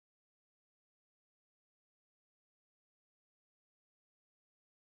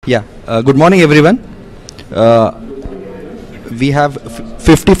Good morning, everyone. We have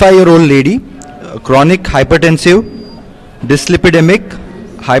 55-year-old lady, chronic hypertensive, dyslipidemic,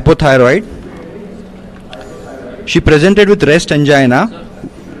 hypothyroid. She presented with rest angina,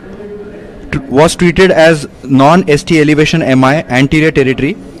 was treated as non-ST elevation MI anterior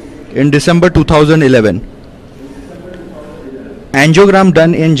territory in December 2011. Angiogram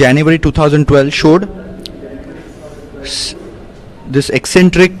done in January 2012 showed this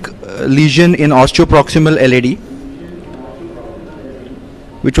eccentric lesion in osteoproximal LAD,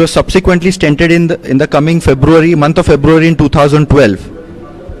 which was subsequently stented in the coming month of February in 2012.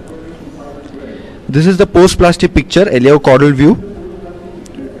 This is the post-plastic picture, iliocaudal view,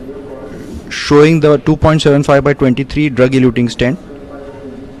 showing the 2.75 by 23 drug-eluting stent.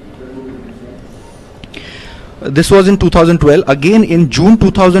 This was in 2012. Again in June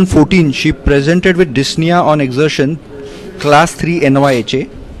 2014, she presented with dyspnea on exertion, class 3 NYHA.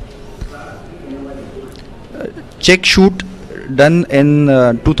 Check shoot done in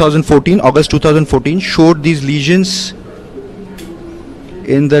August 2014 showed these lesions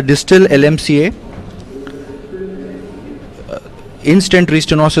in the distal LMCA, in-stent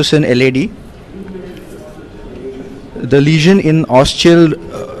restenosis in LAD, the lesion in ostial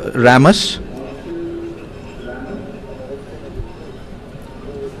ramus,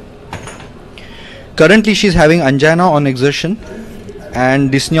 currently she is having angina on exertion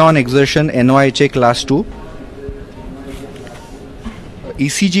and dyspnea on exertion, NYHA class 2.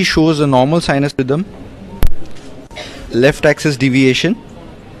 ECG shows a normal sinus rhythm, left axis deviation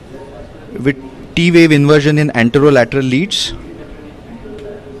with T-wave inversion in anterolateral leads.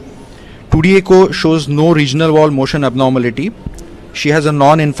 2D echo shows no regional wall motion abnormality. She has a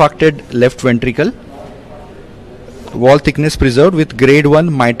non-infarcted left ventricle, wall thickness preserved with grade 1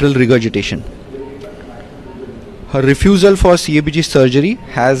 mitral regurgitation. Her refusal for CABG surgery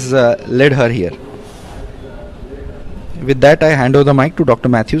has led her here. With that, I hand over the mic to Dr.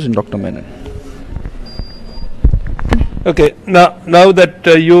 Mathews and Dr. Menon. Okay, now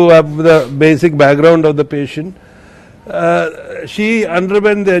that you have the basic background of the patient, she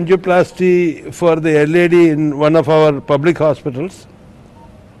underwent the angioplasty for the LAD in one of our public hospitals.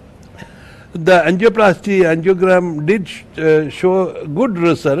 The angiogram did show good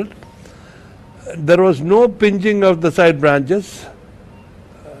result. There was no pinching of the side branches,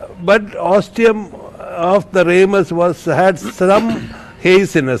 but ostium of the ramus had some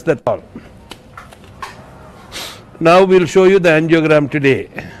haziness, that's all. Now we'll show you the angiogram today.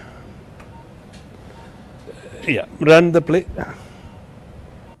 Yeah, run the play.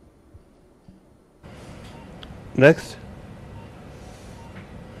 Next.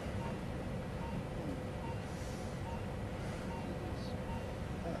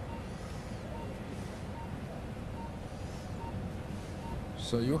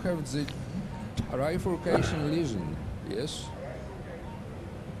 So you have the trifurcation lesion, yes?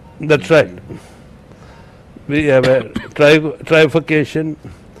 That's right. We have a trifurcation,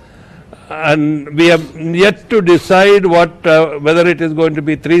 and we have yet to decide whether it is going to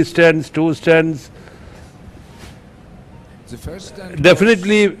be 3 stents, 2 stents. The first stent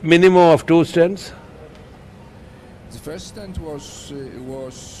definitely minimum of 2 stents. The first stent was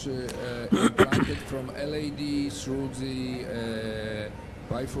implanted from LAD through the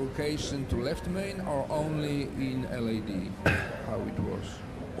bifurcation to left main, or only in LAD? How it was?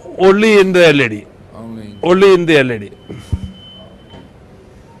 Only in the LAD. Only in the LAD.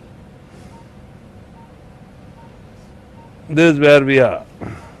 This is where we are.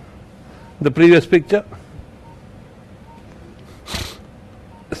 The previous picture.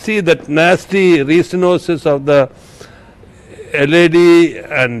 See that nasty restenosis of the LAD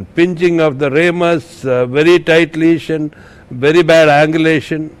and pinching of the ramus, very tight lesion, very bad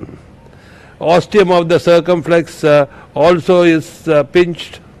angulation. Ostium of the circumflex also is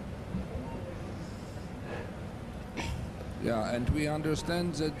pinched. Yeah, and we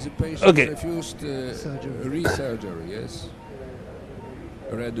understand that the patient refused resurgery, yes?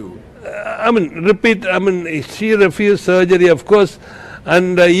 Redo. She refused surgery, of course,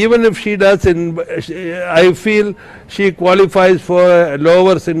 and even if she does, I feel she qualifies for a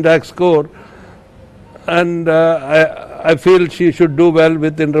lower syntax score, and I feel she should do well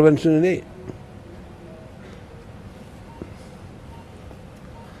with intervention in A.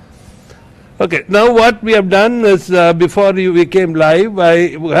 Okay, now what we have done is, before we came live,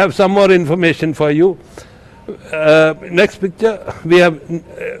 I have some more information for you. Next picture, we have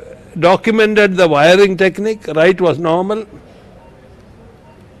documented the wiring technique. Right was normal.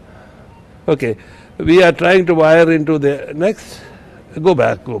 Okay, we are trying to wire into the next. Go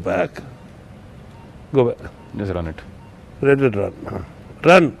back. Just run it. Let it run.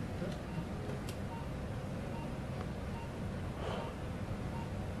 Run.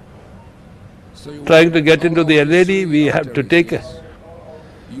 So you Trying to wired get all into of the the LED, three we have to take a... arteries, yes?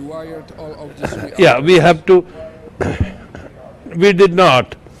 You wired all of the three Yeah, we arteries. have to... we did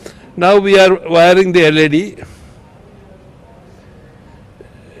not. Now we are wiring the LED.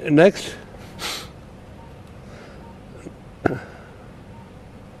 Next.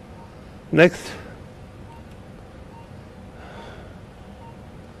 Next.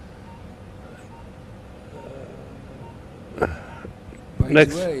 By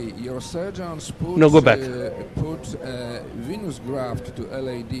Next. the way, your surgeons put, No, go back. put venous graft to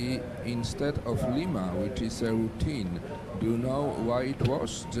LAD instead of Lima, which is a routine. Do you know why it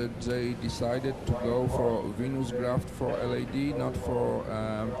was that they decided to go for venous graft for LAD, not for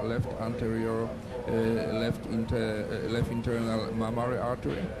left anterior, left internal mammary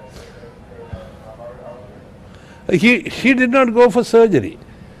artery? She did not go for surgery.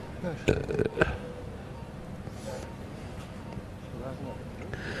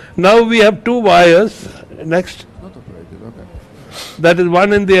 Now we have two wires. Next. Not operated, okay. That is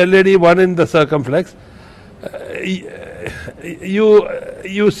one in the LED, one in the circumflex.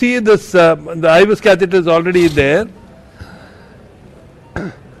 You see this, the IVUS catheter is already there.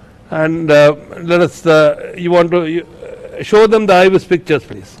 And let us, you want to show them the IVUS pictures,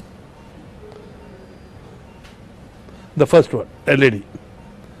 please. The first one, LED.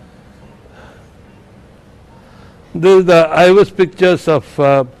 This is the IVUS pictures of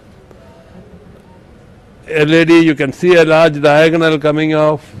LED. You can see a large diagonal coming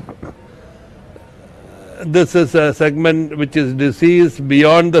off. This is a segment which is diseased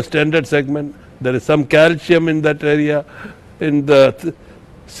beyond the stented segment. There is some calcium in that area in the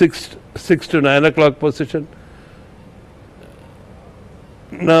 6 to 9 o'clock position.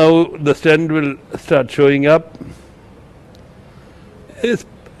 Now the stent will start showing up. It's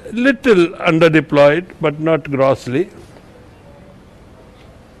little underdeployed, but not grossly.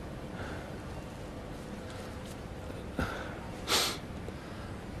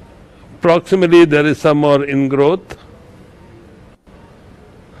 Proximally, there is some more ingrowth.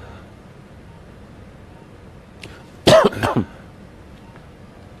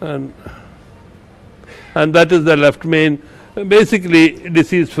 and that is the left main, basically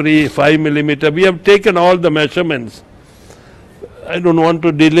disease-free, 5 millimeter. We have taken all the measurements. I don't want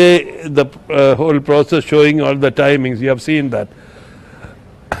to delay the whole process showing all the timings. You have seen that.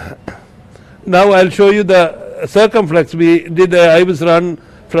 Now I'll show you the circumflex. We did a IVUS run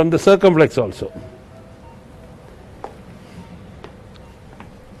from the circumflex also.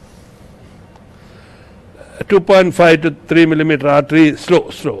 A 2.5 to 3 millimeter artery, slow,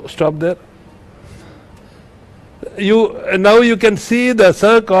 stop there. Now you can see the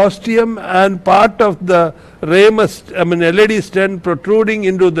circ ostium and part of the ramus, LED stent protruding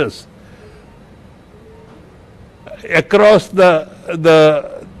into this across the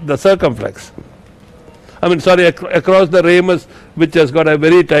circumflex. Across the ramus, which has got a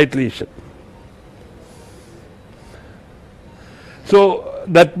very tight lesion. So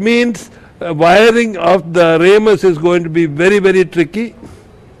that means wiring of the ramus is going to be very, very tricky.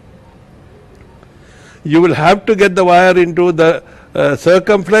 You will have to get the wire into the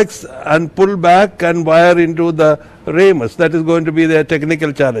circumflex and pull back and wire into the ramus. That is going to be the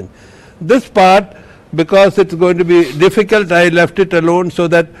technical challenge. This part, because it's going to be difficult, I left it alone so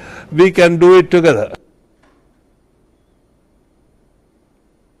that we can do it together.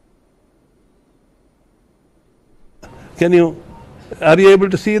 Are you able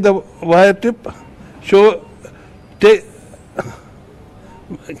to see the wire tip?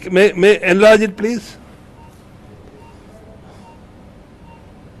 May enlarge it, please?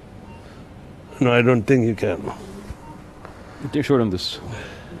 No, I don't think you can. They showed him this.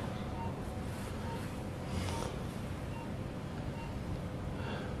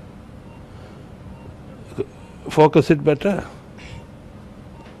 Focus it better.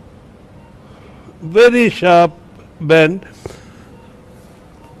 Very sharp bend.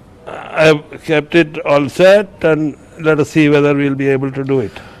 I have kept it all set, and let us see whether we will be able to do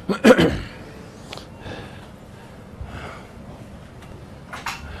it.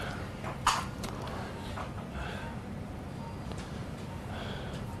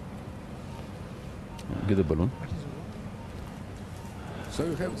 Give the balloon. So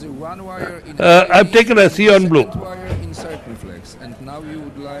you have the one wire in I've taken a C on blue. second wire in circumflex, and now you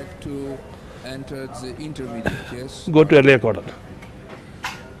would like to enter the intermediate, yes? Go to LA quarter.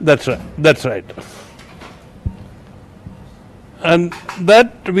 That's right. That's right. And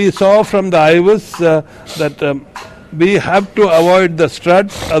that we saw from the IVUS that we have to avoid the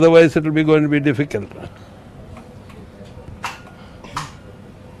struts, otherwise it will be going to be difficult.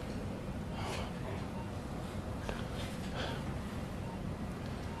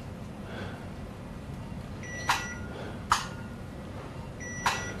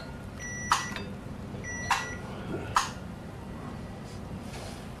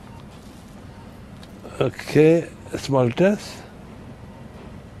 Okay, small test.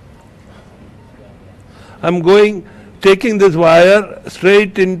 I'm taking this wire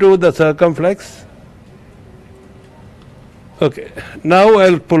straight into the circumflex. Okay, now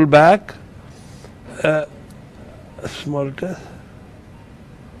I'll pull back. Small test.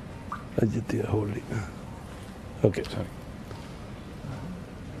 Ajitya holding. Okay. Sorry.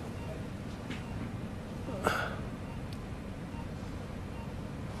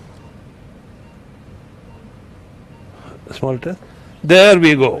 Small test. There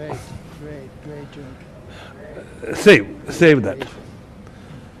we go. Great job. Save that.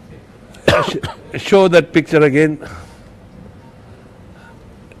 Show that picture again.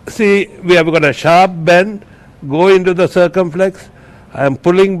 See, we have got a sharp bend, go into the circumflex. I am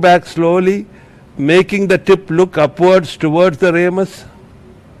pulling back slowly, making the tip look upwards towards the ramus.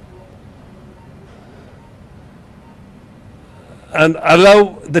 And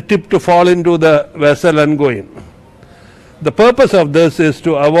allow the tip to fall into the vessel and go in. The purpose of this is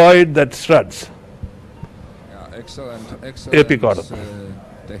to avoid that struts. Yeah, excellent Epicardium.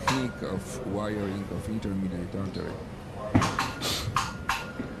 Technique of wiring of intermediate artery.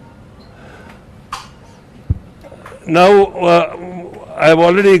 Now I've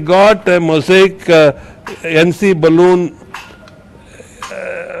already got a mosaic NC balloon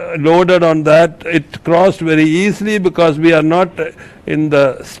loaded on that. It crossed very easily because we are not in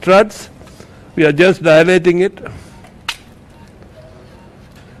the struts. We are just dilating it.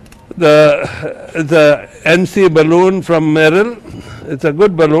 The NC balloon from Merrill, it's a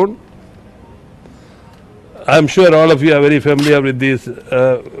good balloon. I'm sure all of you are very familiar with these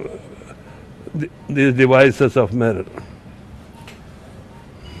devices of Merrill.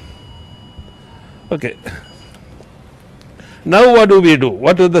 Okay. Now what do we do?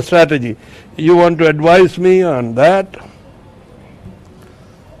 What is the strategy? You want to advise me on that?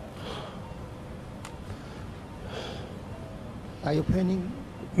 Are you planning?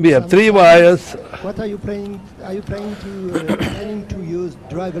 We have 3 wires. What are you planning? Are you planning to use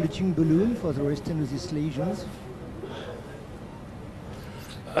drug-eluting balloon for the restenosis lesions?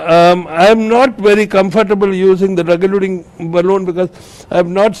 I'm not very comfortable using the drug-eluting balloon because I have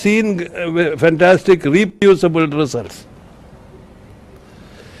not seen fantastic reproducible results.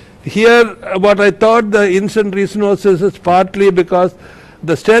 Here, what I thought the instant restenosis is partly because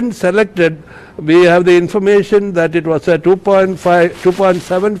the stent selected, we have the information that it was a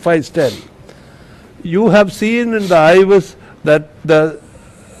 2.75 stent. You have seen in the IVUS that the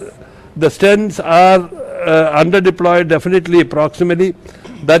stents are under-deployed definitely proximally.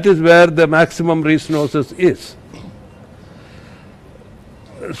 That is where the maximum restenosis is.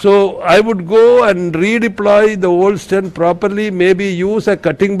 So I would go and redeploy the old stent properly, maybe use a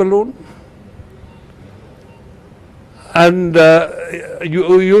cutting balloon and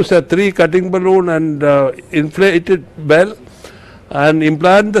you use a 3 cutting balloon and inflate it well and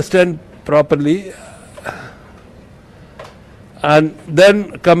implant the stent properly and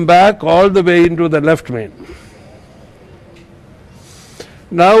then come back all the way into the left main.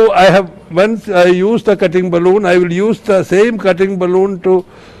 Now once I use the cutting balloon, I will use the same cutting balloon to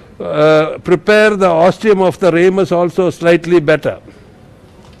prepare the ostium of the ramus also slightly better.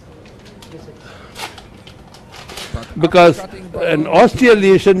 Because an osteal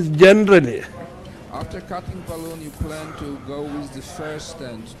lesions generally. After cutting balloon, you plan to go with the first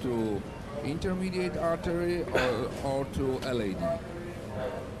stent to intermediate artery or to LAD?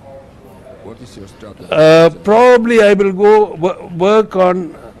 What is your strategy? Probably I will go work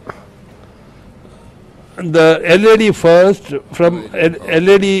on the LAD first. From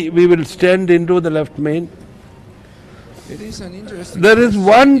LAD we will stent into the left main. It is an interesting. There is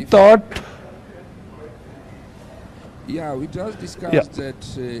one thought. Yeah, we just discussed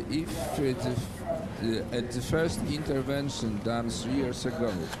that if at the first intervention done 3 years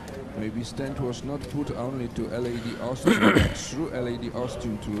ago, maybe stent was not put only to LAD ostium, but through LAD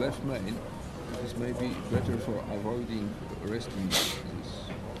ostium to left main, it is maybe better for avoiding resting this.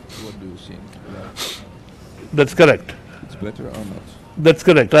 What do you think? Yeah. That's correct. It's better or not? That's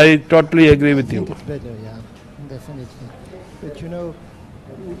correct. I totally agree with you. It's better, yeah, definitely. But you know,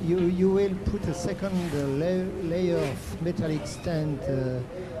 you will put a second layer of metallic stent in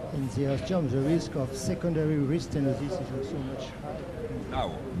the ostium. The risk of secondary restenosis is also much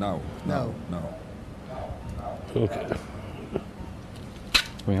higher. No. Okay.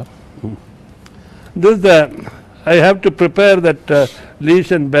 Going up? I have to prepare that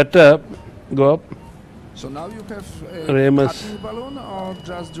lesion better. Go up. So now you have Ramus. cutting balloon or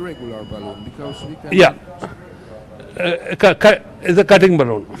just regular balloon? Because we can. Yeah. It's a cutting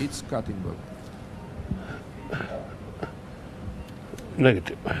balloon. It's cutting balloon.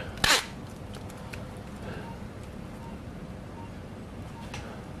 Negative.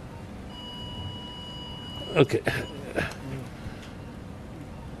 Okay.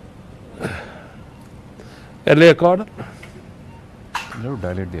 LA cord? No,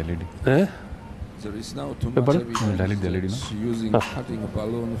 dilate the LED. Eh? There is now too Yeah, much pardon? evidence Dilate the LED, that using cutting a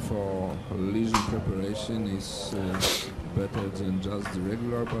balloon for lesion preparation is better than just the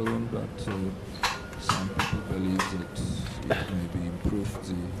regular balloon, but some people believe that it maybe improve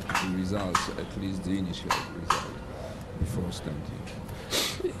the results, at least the initial result, before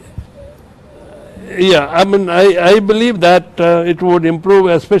stenting. Yeah, I mean, I believe that it would improve,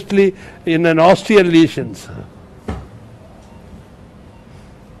 especially in an osteal lesions.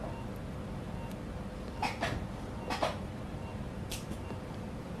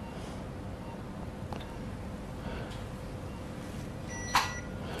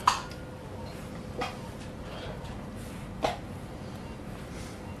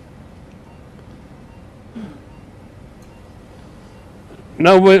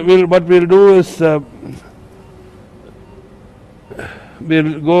 Now what we'll do is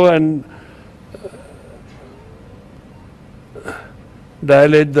we'll go and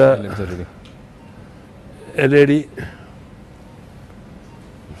dilate the LED.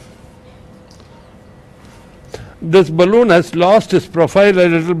 This balloon has lost its profile a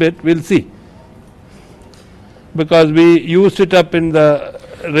little bit, we'll see. Because we used it up in the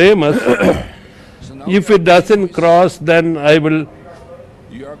ramus. So now If it doesn't cross, then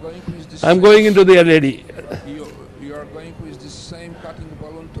you are going with the I'm same- going into the LED. You are going with the same cutting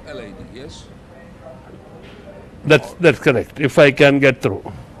balloon to LED, yes? That's correct, if I can get through.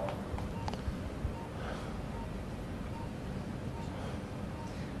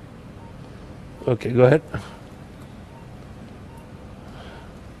 Okay, go ahead.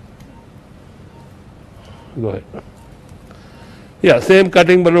 Go ahead. Yeah, same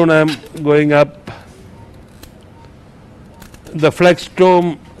cutting balloon I am going up. The flex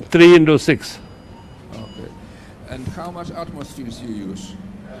tome 3 into 6. Okay. And how much atmospheres you use?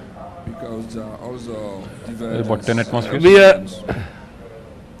 Because there are also divergence. About 10 atmospheres? We are.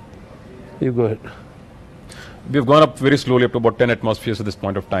 You go ahead. We have gone up very slowly up to about 10 atmospheres at this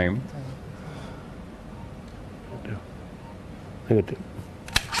point of time. Negative.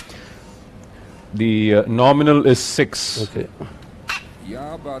 The nominal is 6. Okay.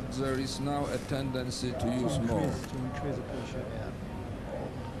 Yeah, but there is now a tendency to use more. To increase the pressure, yeah.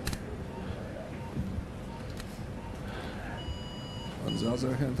 On the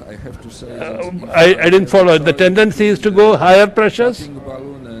other hand, I have to say that if I didn't follow. The tendency is to go higher pressures. cutting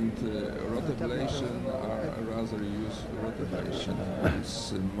balloon and rotablation are rather use rotablation.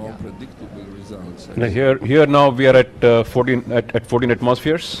 It's more predictable results. Now here now we are at 14 at 14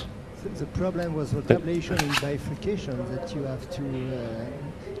 atmospheres. The problem was rotablation in bifurcation, that you have to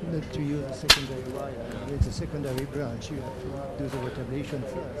not to use a secondary wire. With a secondary branch, you have to do the rotablation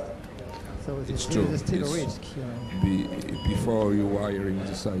first. So It's there's true. still It's a risk. Yeah. Before you wiring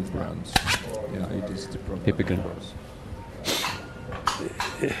the side branch. Yeah, it is the problem. Typical. of course.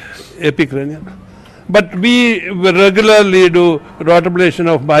 Epicranial. But we regularly do rotablation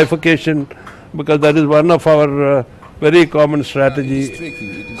of bifurcation because that is one of our very common It strategy. is tricky.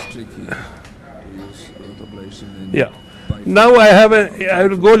 It is tricky to use rotablation. In Yeah. bifurcation. Now I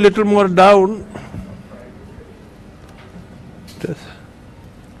will go a little more down. Yes.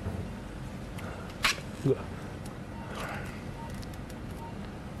 Go.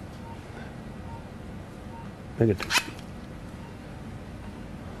 Negative.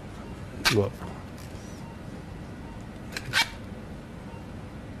 Go up.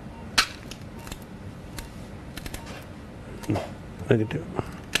 No, negative.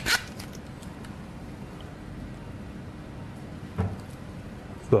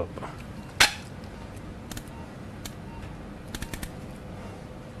 Go up.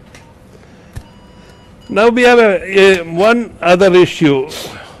 Now we have one other issue.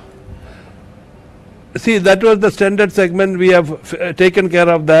 See, that was the standard segment. We have taken care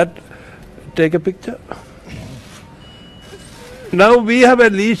of that. Take a picture. Now we have a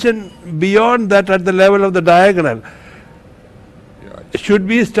lesion beyond that at the level of the diagonal. Yeah, Should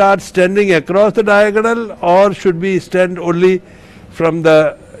we start stenting across the diagonal, or should we stent only from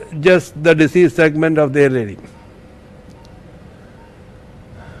the just the disease segment of the LED?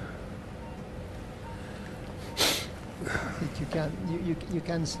 You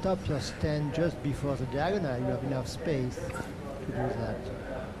can stop your stent just before the diagonal. You have enough space to do that.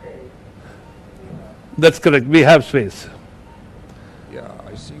 That's correct. We have space. Yeah,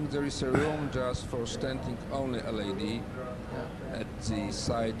 I think there is a room just for stenting only LED. At the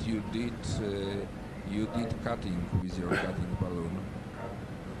site you did cutting with your cutting balloon.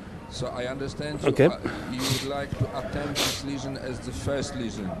 So I understand you, Okay. You would like to attempt this lesion as the first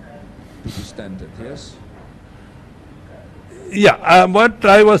lesion to be stented, yes? Yeah, what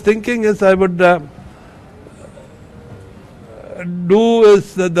I was thinking is I would do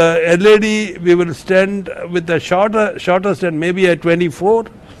is the LAD we will stent with a shorter stent, maybe a 24,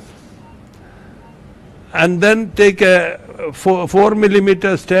 and then take a 4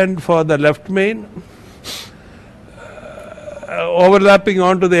 millimeter stent for the left main, overlapping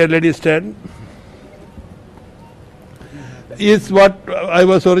onto the LAD stent is what I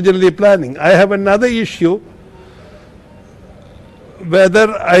was originally planning. I have another issue whether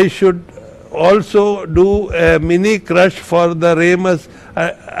I should also do a mini crush for the ramus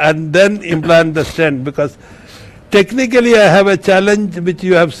and then implant the stent, because technically I have a challenge which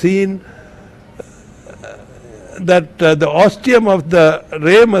you have seen, that the ostium of the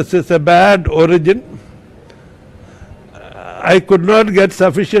ramus is a bad origin. I could not get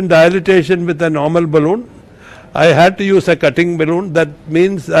sufficient dilatation with a normal balloon. I had to use a cutting balloon. That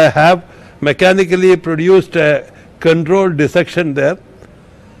means I have mechanically produced a controlled dissection there.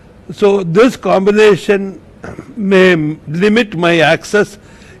 So this combination may limit my access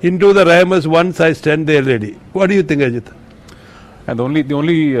into the ramus once I stent the LAD. What do you think, Ajit? And the only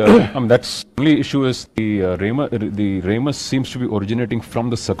that's the only issue is the ramus seems to be originating from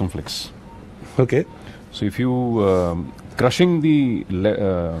the circumflex. Okay. So if you crushing the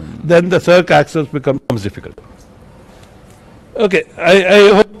then the circ access becomes difficult. Okay, I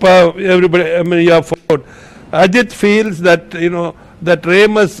hope everybody, I mean, you have followed. Ajit feels that, you know, that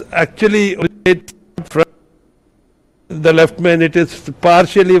ramus actually originates from the left main. It is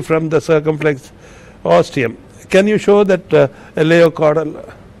partially from the circumflex ostium. Can you show that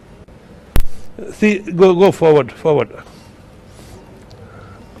elaiocaudal? See, go forward.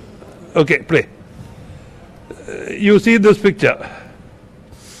 Okay, play. You see this picture.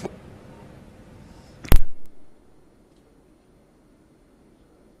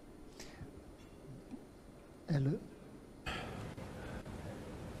 Hello?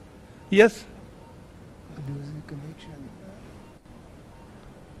 Yes? Losing connection.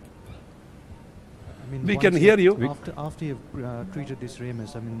 I mean, We once can hear you. After you've treated this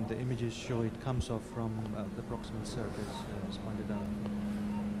ramus, I mean, the images show it comes off from the proximal surface, as pointed out.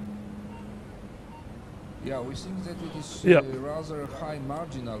 Yeah, we think that it is rather high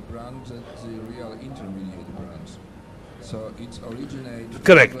marginal branch at the real intermediate branch. So it originates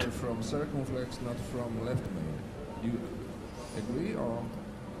Correct. from circumflex, not from left main. You agree or?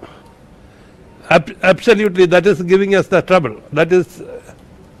 Absolutely, that is giving us the trouble. That is.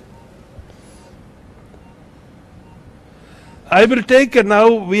 I will take now.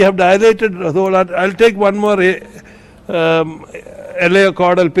 We have dilated the whole lot. I'll take one more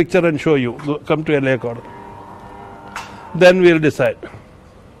elaiocaudal picture and show you. Come to elaiocaudal. Then we'll decide.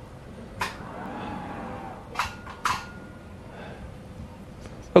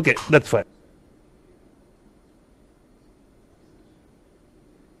 Okay, that's fine.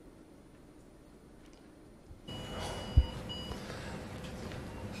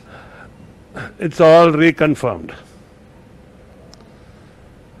 It's all reconfirmed.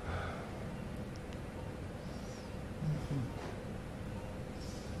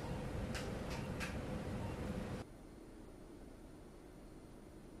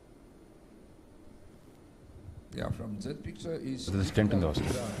 Yeah, from that picture is There's a stent in the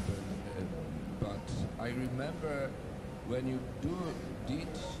difficult to ostium. learn, but I remember when you did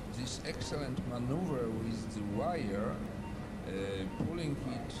this excellent maneuver with the wire, pulling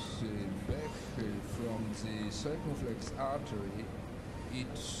it back from the circumflex artery,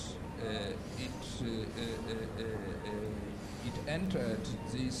 it entered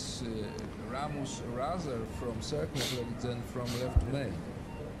this ramus rather from circumflex than from left main.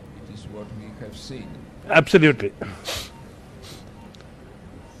 It is what we have seen. Absolutely.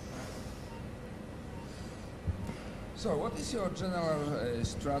 So what is your general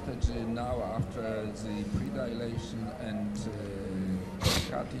strategy now after the predilation and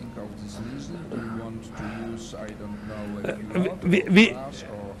cutting of this lesion? Do you want to use, I don't know, a culotte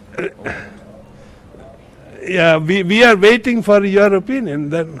or what? Yeah, we are waiting for your opinion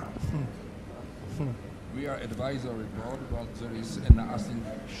then. We are advisory board, but there is nothing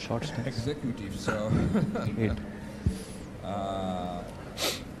executive, so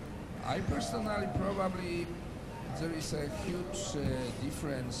I personally probably there is a huge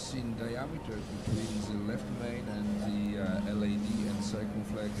difference in diameter between the left main and the LAD and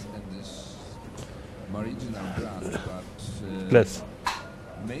circumflex and this marginal branch, but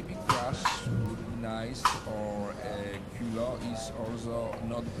maybe crush would be nice, or a culotte is also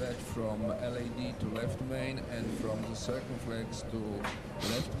not bad from LAD to left main and from the circumflex to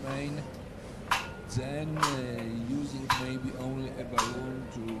left main. then using maybe only a balloon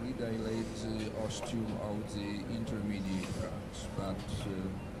to redilate the ostium of the intermediate branch. But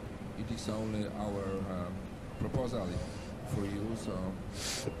it is only our proposal for you. So,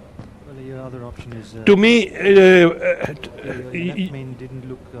 well, your other option is To me, your left main didn't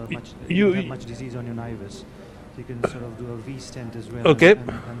look much. You you- have much disease on your nivus. So you can sort of do a V stent as well, Okay.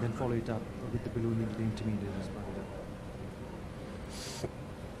 and then follow it up with the balloon into the intermediate as part of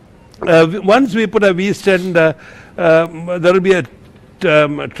that. once we put a V stent, there will be a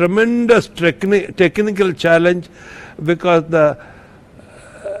tremendous technical challenge, because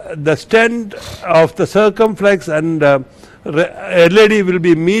the stent of the circumflex and LAD will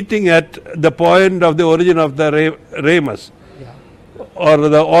be meeting at the point of the origin of the ramus Yeah. or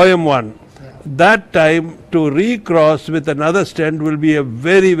the OM1. Yeah. That time to recross with another stent will be a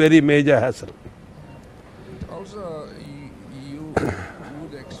very, very major hassle. also, you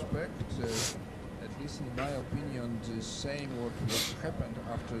would expect, at least in my opinion, the same what happened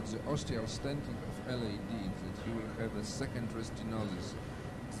after the ostial stenting of LAD, that you will have a second restenosis.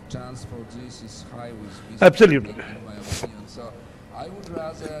 The chance for this is high with this Absolutely. technique, in my opinion. So I would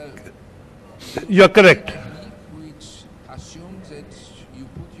rather You're correct. a technique which assumes that you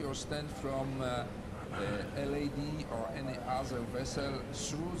put your stent from LAD or any other vessel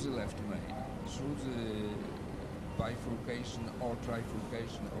through the left main, through the bifurcation or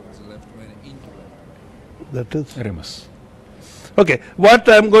trifurcation of the left main into left main. That is. Ramus. Okay, what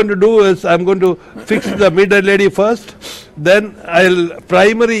I'm going to do is I'm going to fix the mid LAD first. Then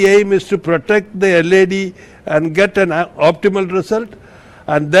primary aim is to protect the LAD and get an optimal result.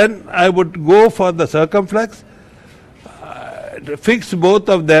 And then I would go for the circumflex, fix both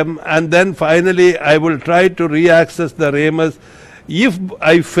of them, and then finally I will try to reaccess the ramus. If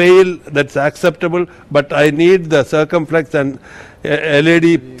I fail, that's acceptable, but I need the circumflex and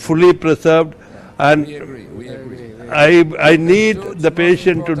LAD fully preserved, and We agree. I need the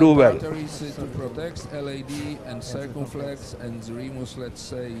patient to do well. Factor is to protect LAD and circumflex, and the remus, let's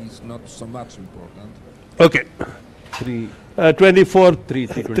say, is not so much important. Okay. 24,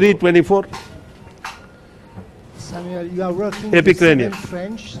 324. Samuel, you are working Epicranial.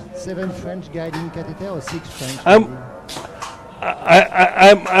 with seven French guiding catheter or 6 French?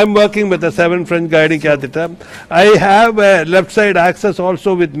 I'm working with a 7 French guiding catheter. I have a left side access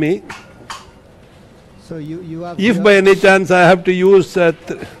also with me. So you have. If by any chance I have to use a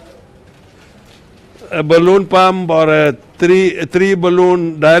balloon pump or a three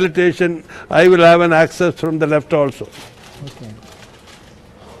balloon dilatation, I will have an access from the left also. Okay.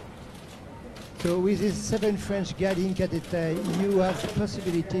 So with this 7 French guiding catheter, you have the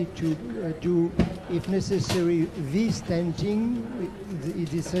possibility to do, if necessary, V-stenting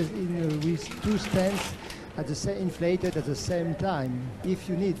with 2 stents inflated at the same time, if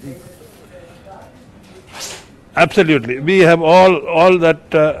you need it. Absolutely, we have all that.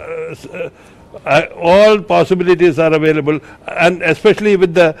 All possibilities are available, and especially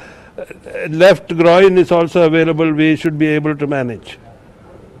with the left groin is also available, we should be able to manage.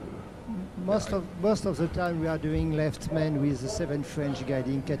 Most of the time we are doing left main with the 7 French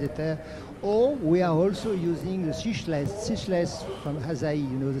guiding catheter, or we are also using the scishless from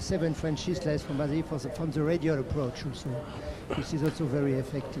Hazai, the 7 French scishless from Hazai from the radial approach also, which is also very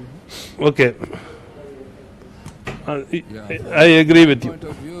effective. Okay. Yeah, I agree with you. Point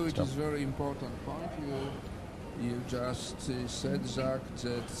of view, it is very important point. You just said, Jacques,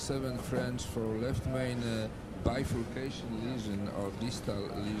 that 7 French for left main bifurcation lesion or distal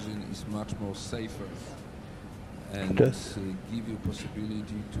lesion is much more safer, and give you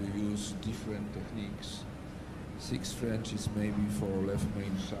possibility to use different techniques. 6 French is maybe for left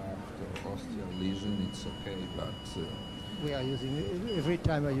main shaft or ostial lesion, it's okay, but we are using, every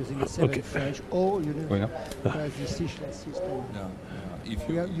time we are using the 7 French, or the scishless system. If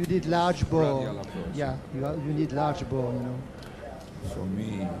You need large bore. radial approach. Yeah, you need large bore, For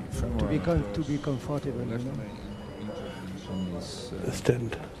me, to be comfortable. left main intervention is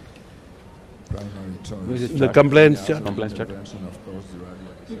Stent. primary choice. Who is it? The compliance chart. Compliance chart. Intervention, of course, the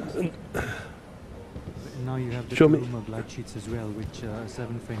radial is Now you have the Show me. Terumo blood sheets as well, which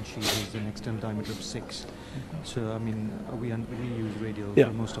 7 French sheet is an external diameter of 6. So I mean, we use radial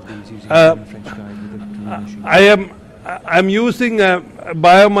for most of these using 7 French guide with the Terumo sheet. I'm using a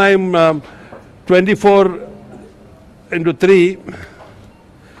BioMime 24 into 3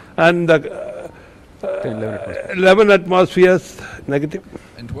 and the 11 atmospheres negative.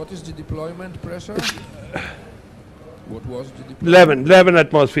 And what is the deployment pressure? What was the deployment? 11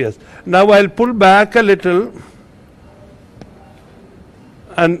 atmospheres. Now I'll pull back a little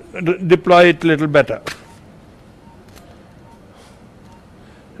and deploy it a little better.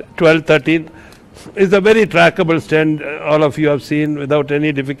 12, 13. It's a very trackable stent. All of you have seen. Without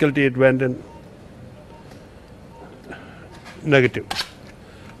any difficulty, it went in. Negative.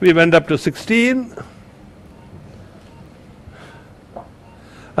 We went up to 16.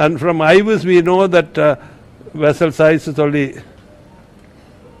 And from IVUS we know that vessel size is only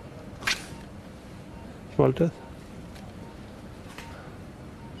small test.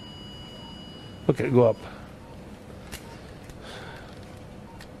 Okay, go up.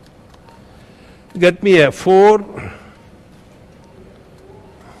 Get me a 4.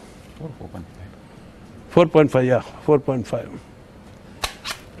 4.5, yeah, 4.5.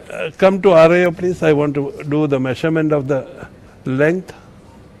 Come to RAO, please. I want to do the measurement of the length.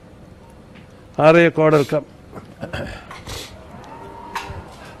 RAO caudal, come.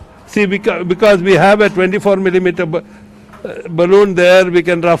 See, because we have a 24 millimeter balloon there, we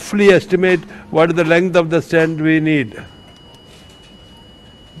can roughly estimate what is the length of the stent we need.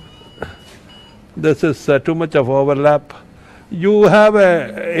 This is too much of overlap. You have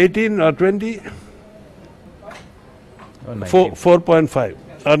a 18 or 20? 4.5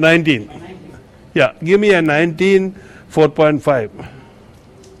 or 19. Yeah, give me a 19, 4.5.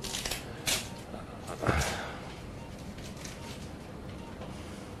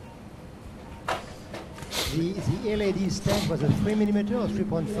 The LAD stent was a 3 millimeter or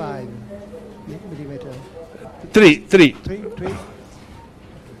 3.5 millimeter? 3.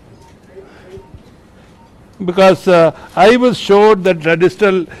 Because I was showed that the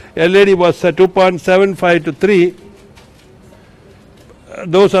distal LAD was 2.75 to 3.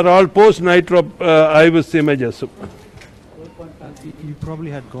 Those are all post-nitro IVUS images. You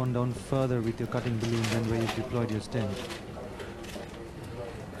probably had gone down further with your cutting balloon than where you deployed your stent.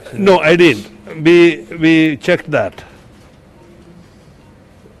 No, I didn't. We checked that.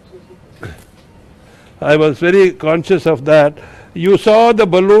 I was very conscious of that. You saw the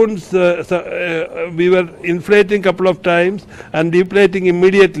balloons, we were inflating a couple of times and deflating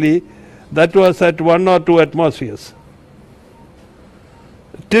immediately. That was at 1 or 2 atmospheres.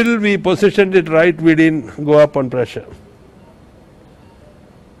 Till we positioned it right, we didn't go up on pressure.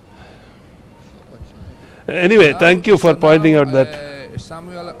 Anyway, thank you for pointing out that.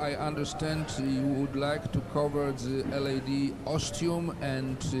 Samuel, I understand you would like to cover the LAD ostium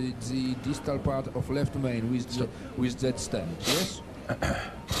and the distal part of left main with that stent, yes?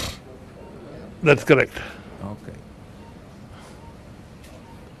 That's correct. Okay.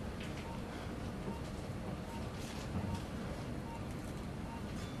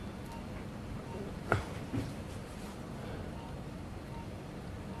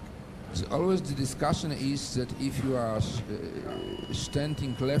 Always the discussion is that if you are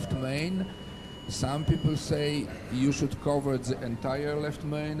stenting left main, some people say you should cover the entire left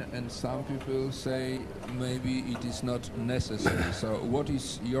main, and some people say maybe it is not necessary. So what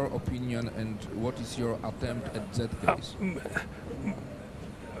is your opinion and what is your attempt at that case?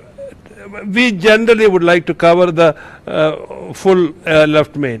 We generally would like to cover the full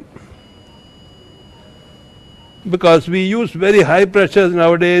left main, because we use very high pressures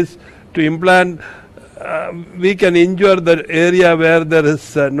nowadays to implant. We can injure the area where there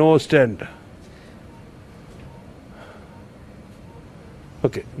is no stent.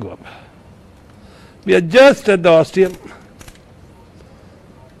 Okay, go up. We are just at the ostium.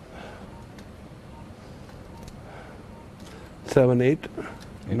 Seven, 8,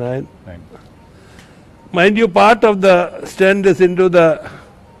 9. Mind you, part of the stent is into the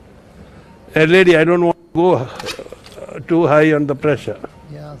LAD. I don't want to go too high on the pressure.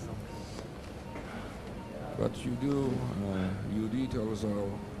 Yes. But you did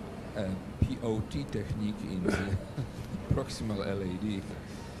also a POT technique in the proximal LAD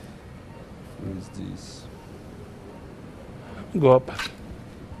with this. Go up.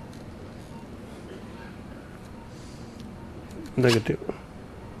 Negative.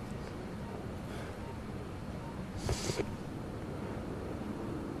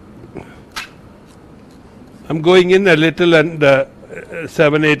 I'm going in a little and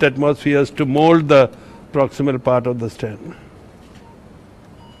 7, 8 atmospheres to mold the proximal part of the stent.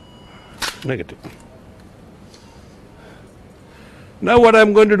 Negative. Now what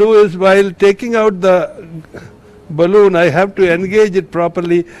I'm going to do is, while taking out the balloon, I have to engage it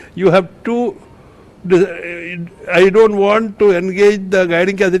properly. You have to, I don't want to engage the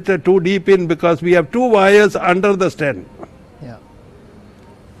guiding catheter too deep in, because we have 2 wires under the stent. Yeah.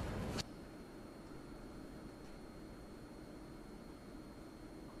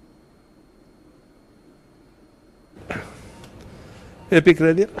 Epic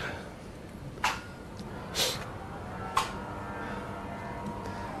radial.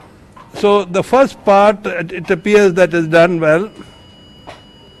 So the first part, it appears that is done well.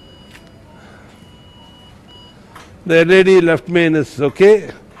 The LAD left main is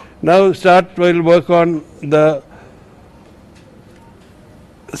okay. Now we'll work on the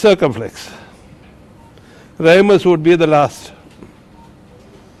circumflex. Ramus would be the last.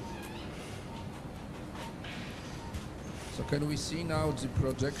 So can we see now the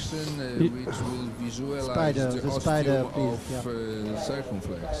projection which will visualize the spider, osteum of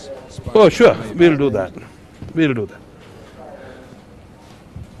circumflex? Oh, sure, we'll do that. We'll do that.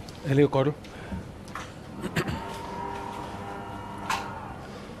 Helio Coro.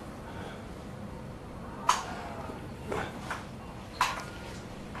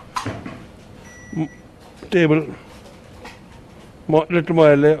 Table. Little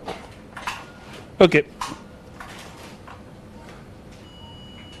more LA. Okay.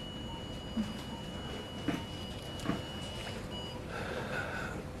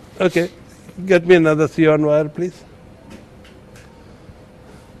 Okay. Get me another Sion wire, please.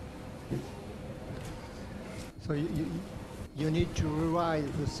 So you need to rewire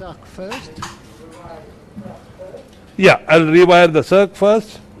the circ first? Yeah, I'll rewire the circ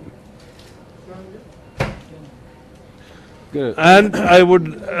first. Good. And I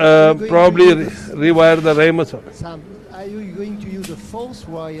would probably rewire the Ramus. Sam, are you going to use a false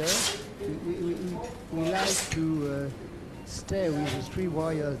wire? We like to stay with the 3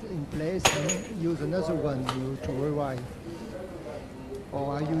 wires in place and use another one to rewire.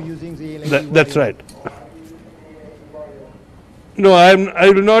 Or are you using the LED That's wire? right. No, I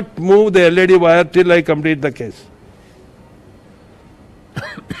will not move the LED wire till I complete the case.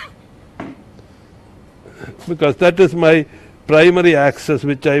 Because that is my primary axis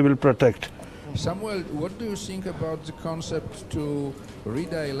which I will protect. Samuel, what do you think about the concept to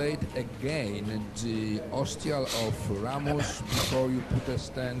redilate again the ostial of Ramus before you put a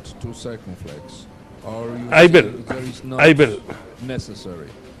stent to circumflex? Or you I think will. there is not I will. necessary?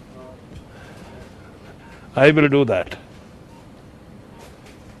 I will do that.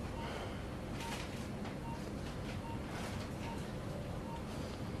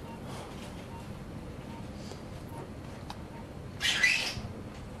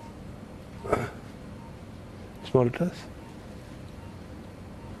 Small test.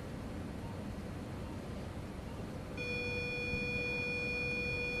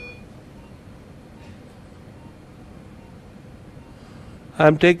 I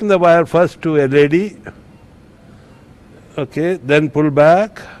am taking the wire first to LED. Okay, then pull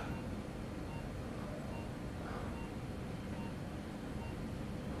back.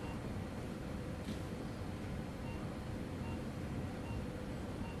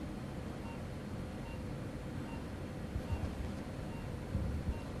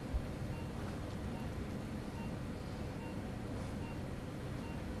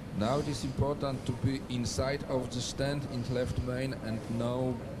 Now it is important to be inside of the stent in left main and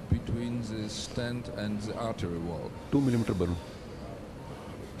now between the stent and the artery wall. 2 millimeter balloon.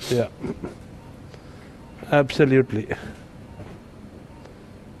 Yeah. Absolutely.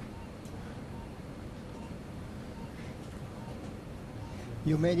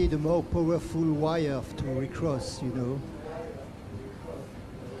 You may need a more powerful wire to recross, you know.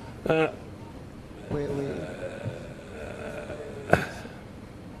 Well,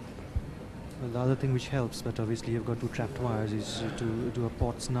 the other thing which helps, but obviously you've got 2 trapped wires, is to do a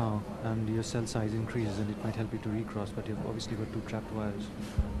POTS now, and your cell size increases, and it might help you to recross, but you've obviously got 2 trapped wires.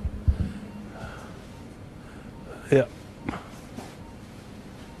 Yeah.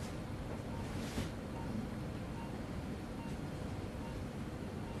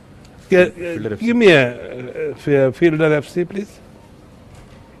 Give me a fielder FC, please.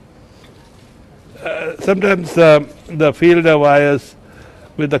 Sometimes the fielder wires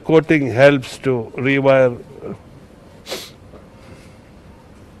with the coating helps to rewire.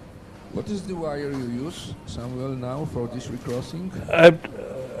 What is the wire you use, Samuel, now for this recrossing?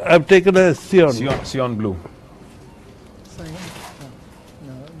 I've taken a Sion. Sion blue. Cyan?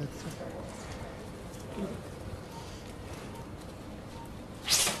 No, that's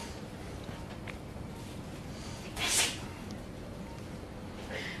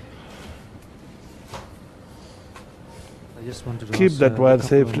I just wanted to Keep ask, that a wire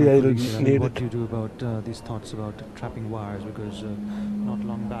couple of safely, my I colleagues, need what it. do you do about these thoughts about trapping wires, because not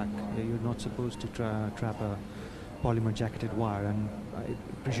long back you're not supposed to trap a polymer jacketed wire, and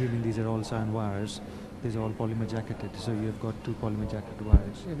presuming these are all cyan wires, these are all polymer jacketed, so you've got 2 polymer jacketed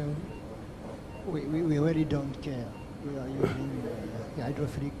wires. You know, we really don't care. We are using the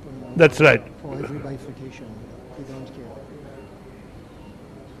hydrophilic polymer. That's right. For every bifurcation, we don't care.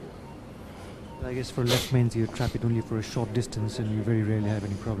 I guess for left mains you trap it only for a short distance and you very rarely have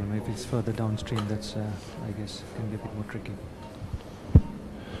any problem. If it's further downstream, that's I guess can be a bit more tricky.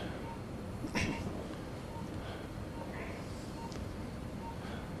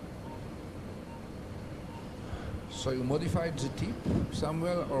 So you modified the tip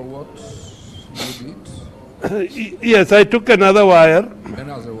somewhere, or what you did? Yes, I took another wire.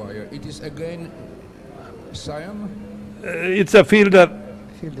 Another wire. It is again cyan? It's a fielder.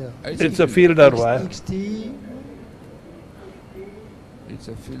 Fielder. It's a fielder wire. XT. It's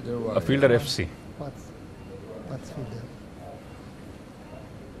a fielder wire. A fielder FC. What's fielder?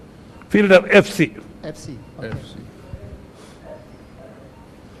 Fielder FC. FC. Okay. FC.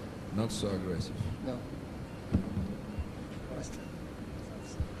 Not so aggressive. No.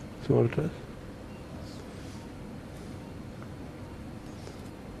 Small test.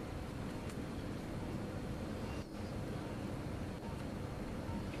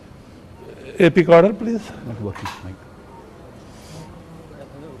 Epic order, please. Not working, Mike.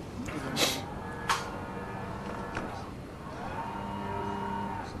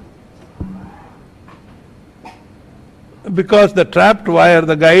 Because the trapped wire,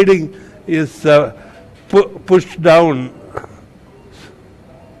 the guiding is pushed down.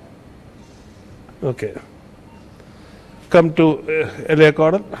 Okay. Come to LA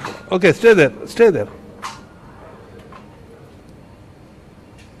cordon. Okay, stay there. Stay there.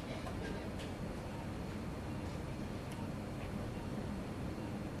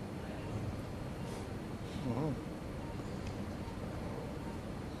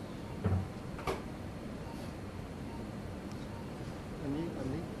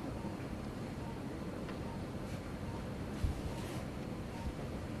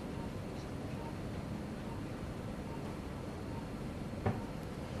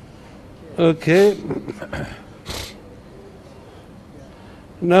 Okay.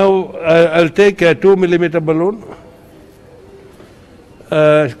 Now I'll take a 2 millimeter balloon.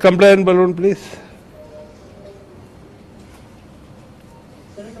 Compliant balloon, please.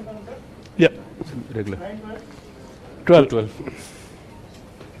 Yeah. Regular. 12. 12.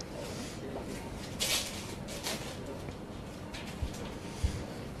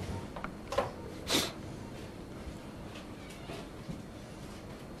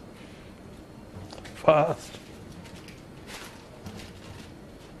 Fast.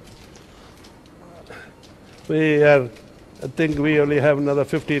 I think we only have another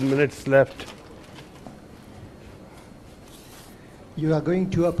 15 minutes left. You are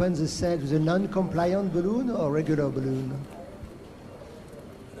going to open the cell with a non-compliant balloon or regular balloon?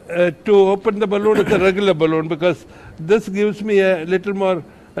 To open the balloon, it's a regular balloon because this gives me a little more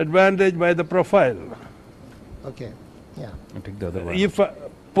advantage by the profile. Okay, yeah. And take the other one. If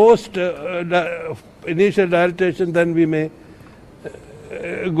post initial dilatation, then we may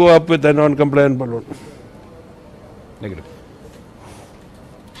go up with a non-compliant balloon. Negative.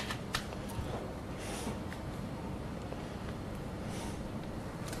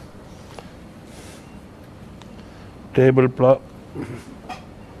 Table plot.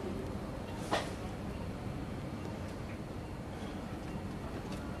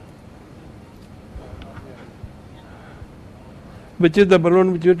 Which is the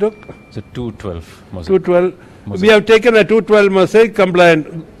balloon which you took? It's a 212. 212. Mosaic. We have taken a 212 mosaic compliant.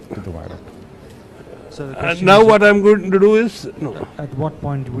 With the wire. So the And question now is, what I'm going to do is, no. at what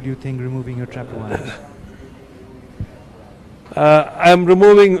point would you think removing your trapped wires? I'm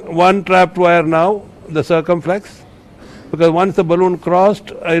removing one trapped wire now, the circumflex, because once the balloon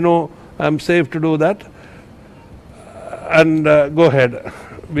crossed, I know I'm safe to do that. And go ahead,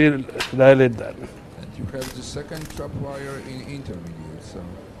 we'll dilate that. And you have the second trap wire in intermediate, so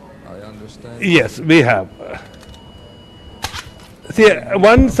I understand. Yes, we have. See,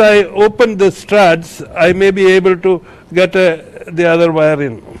 once I open the struts, I may be able to get the other wire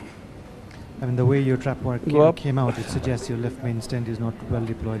in. I mean, the way your trap wire Go up. came out, it suggests your left main stent is not well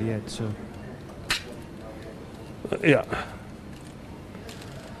deployed yet. So Yeah.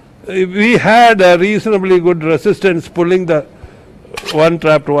 We had a reasonably good resistance pulling the one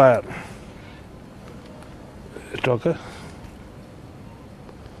trapped wire. It's okay.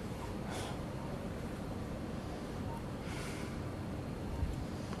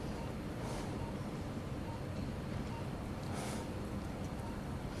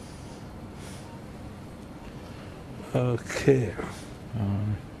 Okay.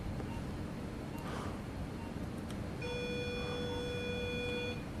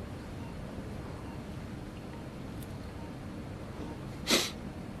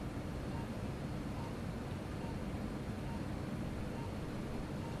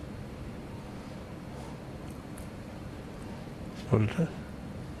 Hold it.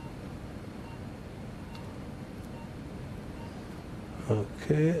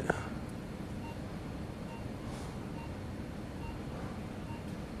 Okay.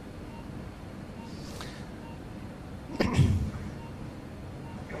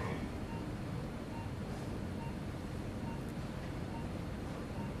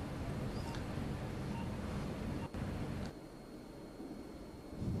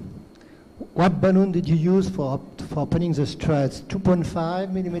 What balloon did you use for opening the struts?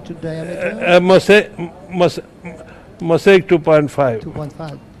 2.5 millimeter diameter? Mosaic 2.5.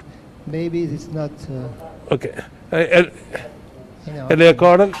 2.5. Maybe it's not. Okay. You know,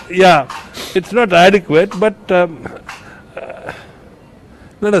 Coronary, yeah, it's not adequate, but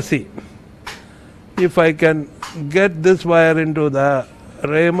let us see. If I can get this wire into the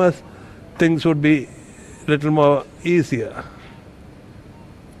ramus, things would be little more easier.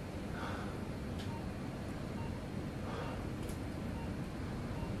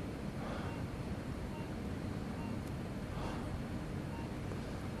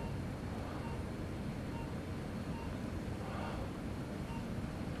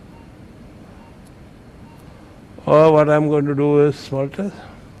 Or what I'm going to do is small test.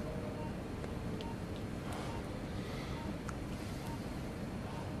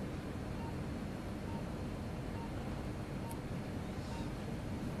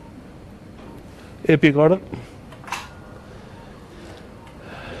 Epicaudal.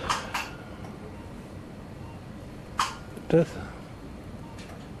 Test.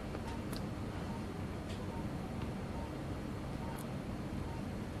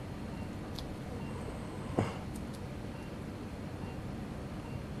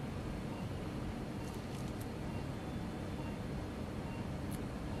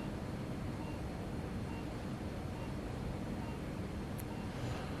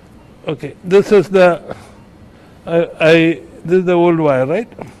 Okay, this is the this is the old wire, right?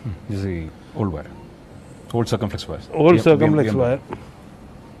 This is the old wire, old circumflex wire. Old circumflex wire.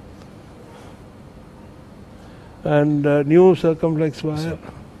 And new circumflex wire.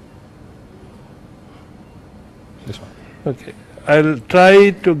 This one. Okay, I'll try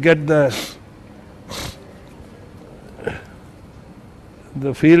to get the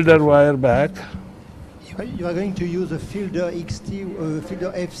fielder wire back. you are going to use a Fielder XT,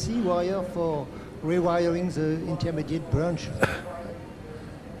 Fielder FC wire for rewiring the intermediate branch.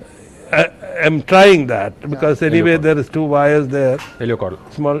 I'm trying that because anyway there is two wires there. Heliocaudal.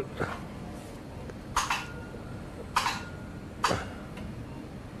 Small.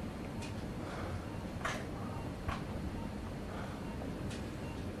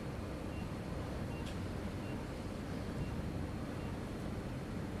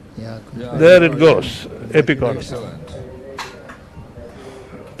 Yeah, There it goes, epicaudal. Excellent.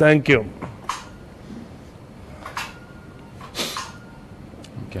 Thank you.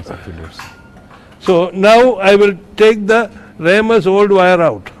 Okay, so fielders. So now I will take the ramus old wire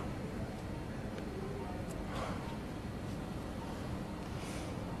out.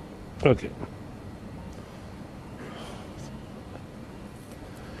 Okay.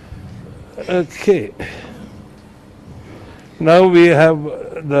 Okay. Now we have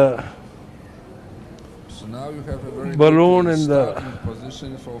the So now you have a very balloon good in the starting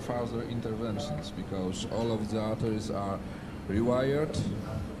position for further interventions because all of the arteries are rewired.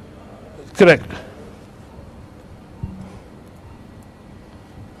 correct.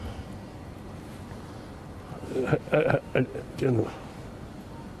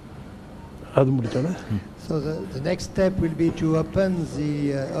 So the next step will be to open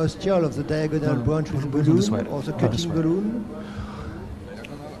the ostial of the diagonal branch with this balloon wire. or the This cutting wire. balloon.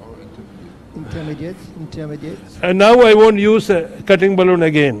 Diagonal or intermediate? Intermediate. And now I won't use a cutting balloon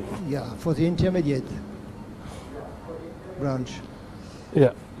again. Yeah, for the intermediate branch.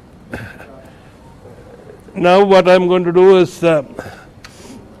 Yeah. Now what I'm going to do is I'll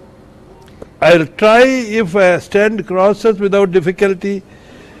try if a stent crosses without difficulty.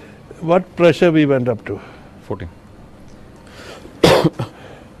 What pressure we went up to? 14.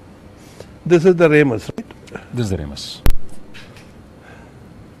 This is the ramus, right? This is the ramus.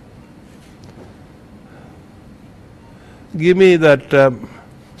 Give me that 3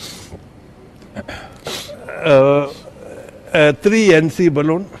 NC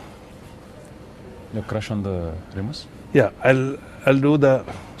balloon. You crush on the ramus. Yeah, I'll do the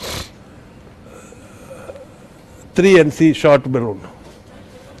 3 NC short balloon.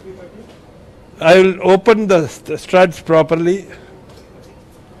 I will open the struts properly.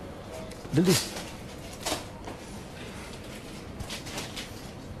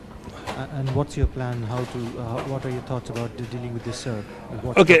 And what's your plan? How to? What are your thoughts about dealing with this, sir?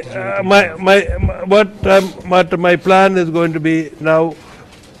 What Okay, strategy are you thinking of? what my plan is going to be now.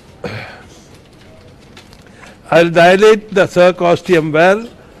 I'll dilate the circ ostium well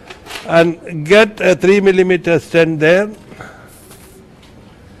and get a 3 millimeter stent there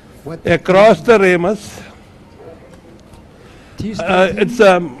across the ramus. It's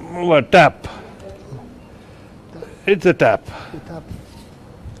a tap. It's a tap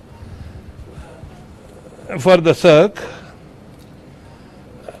for the circ,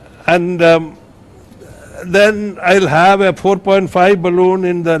 and then I'll have a 4.5 balloon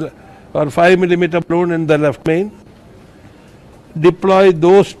in the, or 5 millimeter balloon in the left main. Deploy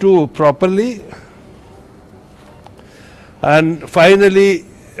those two properly, and finally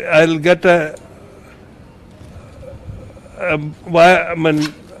I'll get a wire,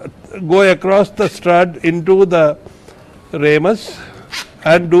 go across the stud into the ramus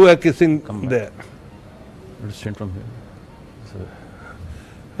and do a kissing there. Let's stand from here.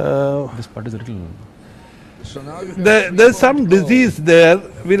 So, this part is a little. So now you have There's some 3.0. disease there.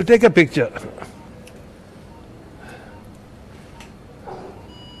 We'll take a picture.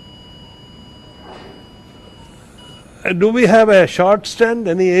 Do we have a short stent?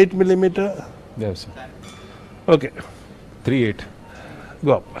 Any 8 millimeter? Yes. Okay, 3/8.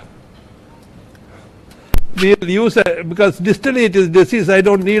 go up. We'll use a, because distally it is disease, I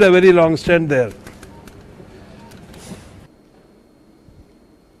don't need a very long stent there.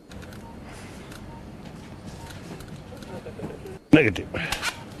 Negative.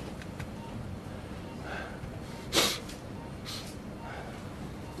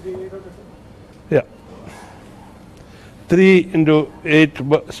 Yeah.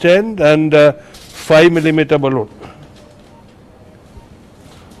 3x8 stent and 5 millimeter balloon.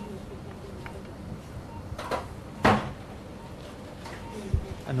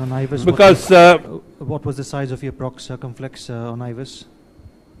 And on IVUS, Because what was the size of your prox circumflex on IVUS?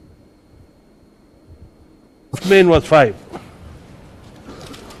 main was 5.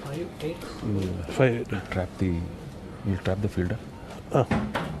 5. You'll trap the fielder.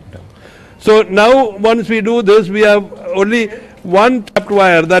 So now once we do this, we have only one tapped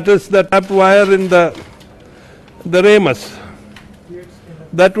wire, that is the tapped wire in the ramus.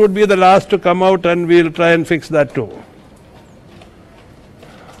 That would be the last to come out, and we'll try and fix that too.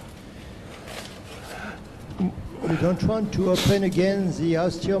 You don't want to open again the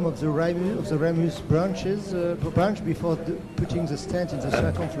ostium of the ramus branches branch before putting the stent in the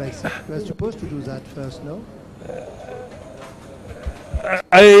circumflex. You are supposed to do that first, no?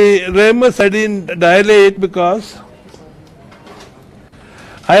 Ramus I didn't dilate because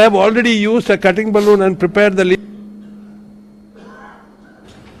I have already used a cutting balloon and prepared the lead.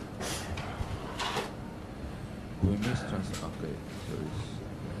 We missed okay.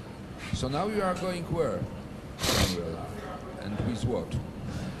 So now you are going where? Samuel? And with what?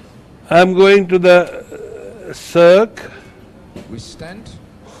 I'm going to the circ With stent?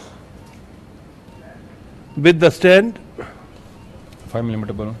 with the stent 5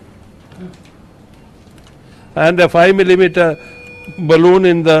 millimeter balloon. and a 5 millimeter balloon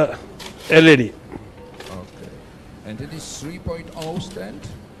in the LED. Okay. And it is 3.0 stent?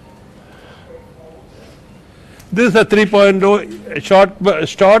 This is a 3.0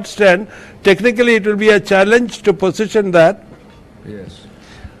 short stent. Technically, it will be a challenge to position that. Yes.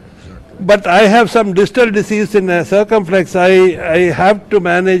 But I have some distal disease in a circumflex. I have to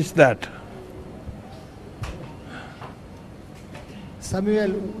manage that.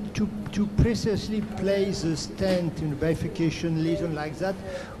 Samuel, to precisely place the stent in a bifurcation lesion like that,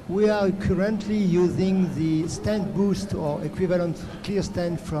 we are currently using the stent boost or equivalent clear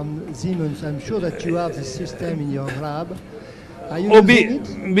stent from Siemens. I'm sure that you have the system in your lab. Are you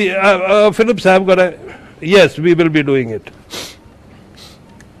using it? Phillips have got a, yes, we will be doing it.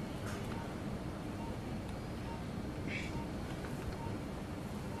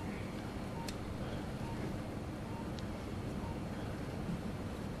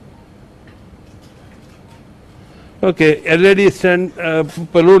 Okay, LED stent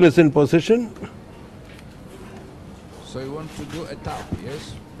balloon is in position. So you want to do a tap,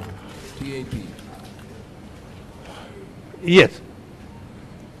 yes? TAP. Yes.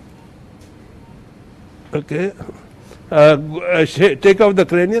 Okay. Take off the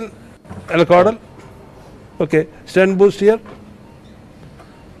cranial, caudal. Okay. Stent boost here.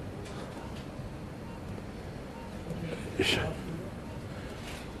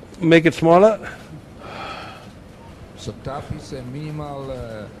 Make it smaller. So tap is a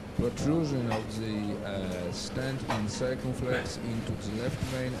minimal protrusion of the stent in circumflex into the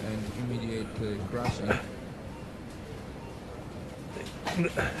left main and immediate crushing.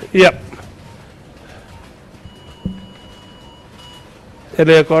 Yep.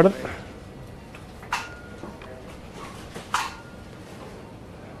 Area caudal.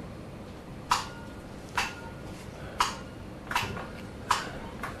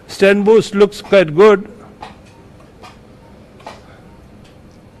 Stent boost looks quite good.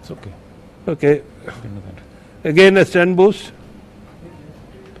 It's okay. Okay. You can do that. Again a stent boost.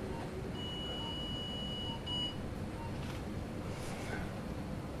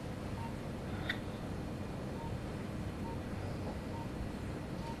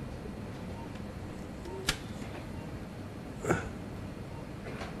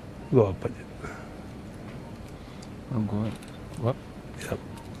 Go up. Go up. Yeah.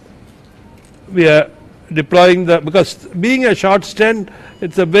 We are deploying the, because being a short stent,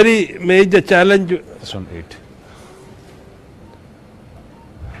 it's a very major challenge. This one 8.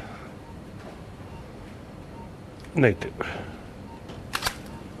 Negative.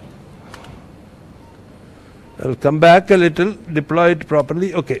 I'll come back a little, deploy it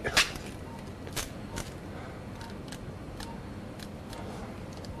properly. Okay.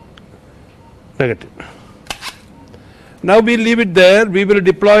 Negative. Now we leave it there. We will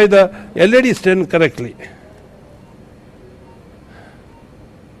deploy the LED stent correctly.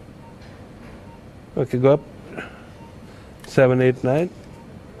 Okay, go up. 7, 8, 9.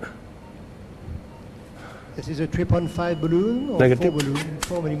 This is a 3.5 balloon or Negative.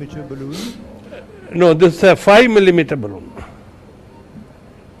 4 millimeter balloon. No, this is a 5 millimeter balloon.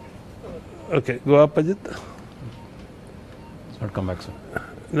 Okay, go up, Ajit. It's not come back, sir.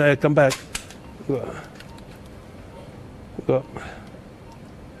 No, come back. Go. Go.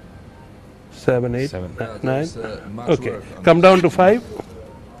 7, 8, 7. 9. Much Okay, work on come this. down to 5.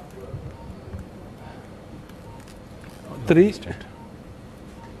 3. It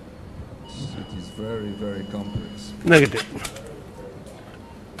is very, very complex. Negative.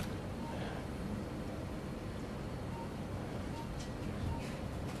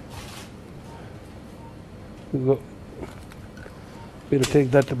 Go. We'll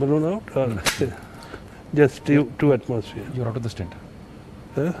take that balloon out or just two atmosphere. You're out of the stent.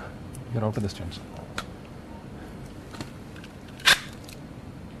 Huh? You're out of the stent, sir.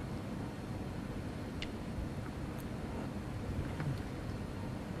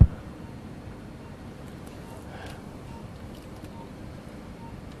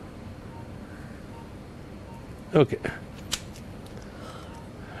 Okay.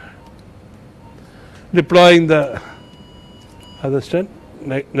 Deploying the other stent,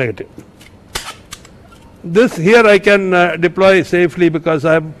 negative. This here I can deploy safely because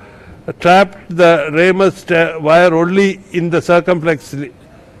I have trapped the ramus wire only in the circumflex.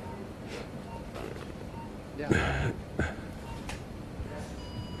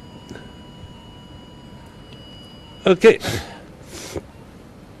 Okay.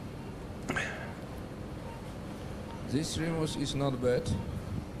 This ramus is not bad.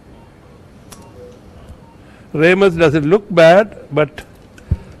 Ramus doesn't look bad, but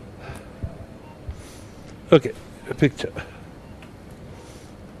okay, a picture.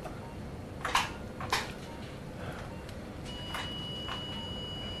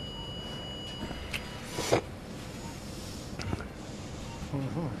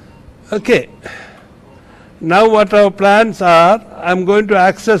 Okay. Now what our plans are, I'm going to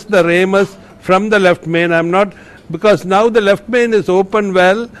access the ramus from the left main. I'm not, because now the left main is open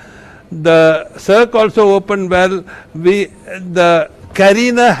well, the circ also open well, the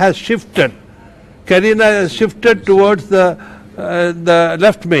carina has shifted. Carina has shifted towards the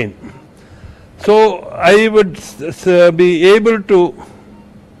left main. So I would be able to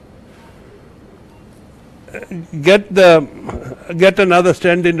get another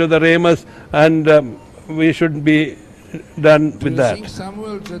stent into the ramus, and we should be done with that. Do you think,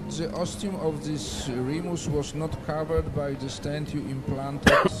 Samuel, that the ostium of this ramus was not covered by the stent you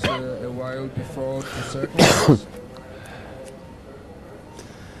implanted a while before the circumference?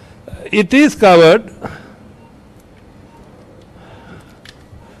 It is covered.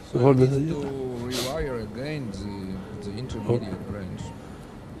 So you need to rewire again the intermediate branch.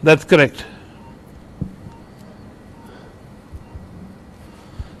 That's correct.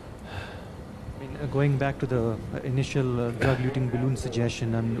 Going back to the initial drug-eluting balloon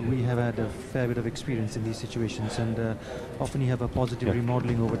suggestion, and we have had a fair bit of experience in these situations, and often you have a positive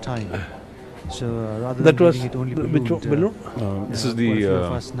remodeling over time. So rather than leaving it only ballooned, This is quite a few of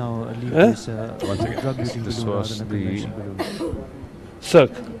the us now leave this One second. drug-eluting This balloon rather was than a the conventional balloon.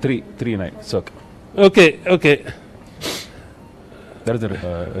 Circ. 3.9 circ. Okay, okay. That is the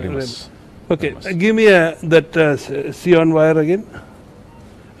ramus. Okay, Ramus. give me that Sion wire again.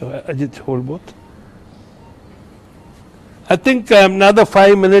 Ajit, hold both. I think another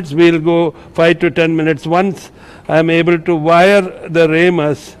 5 minutes, we'll go 5 to 10 minutes. Once I'm able to wire the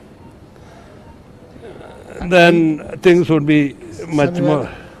ramus, then things would be much Samuel, more.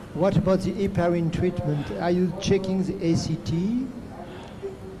 What about the heparin treatment? Are you checking the ACT?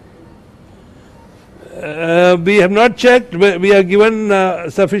 We have not checked. We are given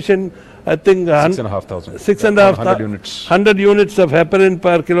sufficient, I think, 6,500. 6,500 units. 100 units of heparin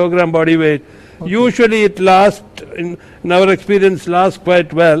per kilogram body weight. Okay. Usually it lasts, in our experience, lasts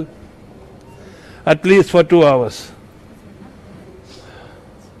quite well, at least for 2 hours.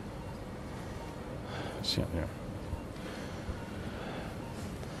 Yeah.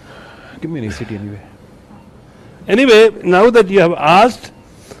 Give me an ACT anyway. Anyway, now that you have asked,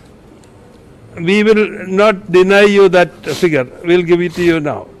 we will not deny you that figure. We'll give it to you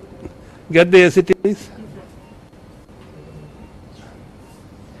now. Get the ACT, please.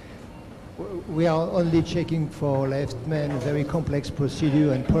 We are only checking for left main, very complex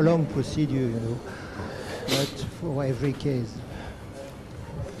procedure and prolonged procedure, you know, not for every case.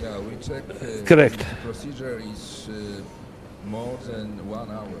 Yeah, we check. Correct. The procedure is more than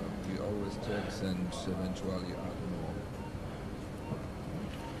 1 hour. We always check and eventually add more.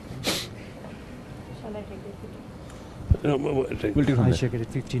 Shall I take it? We'll take We'll take from I there. check it at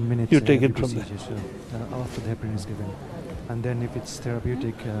 15 minutes. You in take every it from there. procedure, so, after the heparin is given. And then if it's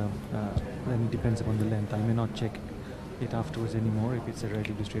therapeutic, then it depends upon the length. I may not check it afterwards anymore if it's a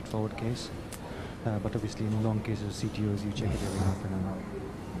relatively straightforward case. But obviously in long cases, CTOs, you check it every half an hour.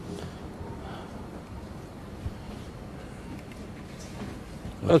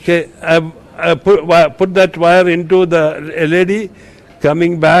 Okay, I put that wire into the LAD,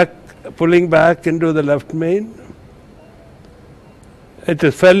 coming back, pulling back into the left main. It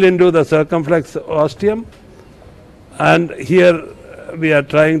fell into the circumflex ostium, and here we are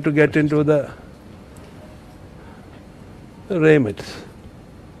trying to get into the remits.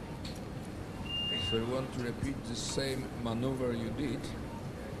 So you want to repeat the same maneuver you did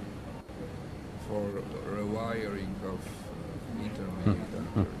for rewiring of intermediate and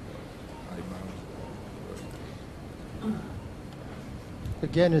high mount.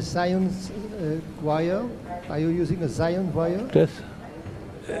 Again, a science wire. Are you using a Zion wire? Yes.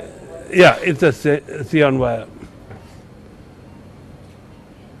 Yeah, it's a Sion wire.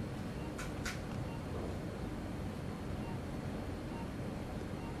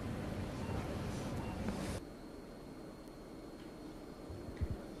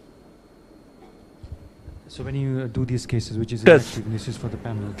 So when you do these cases, which is Yes. elective, and this is for the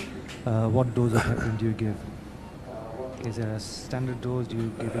panel, what dose of heparin do you give? Is there a standard dose? Do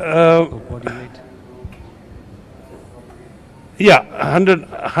you give it per body weight? Yeah,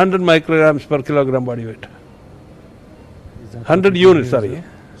 100 micrograms per kilogram body weight. Is that 100 what you do units, here as sorry. well?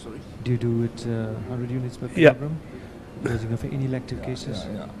 Sorry? Do you do it 100 units per Yeah. kilogram? Dosing of any elective cases?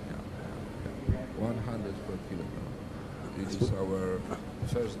 Yeah. 100 per kilogram. It is our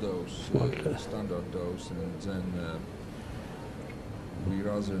first dose, standard dose, and then we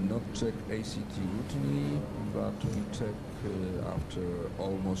rather not check ACT routinely, but we check after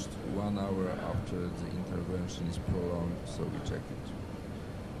almost 1 hour after the intervention is prolonged, so we check it.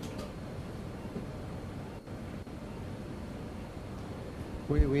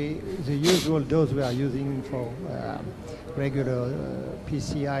 The usual dose we are using for regular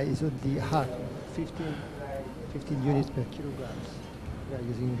PCI is only half, 15 units per kilograms. We are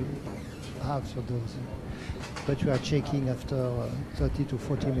using half the dose, but we are checking after 30 to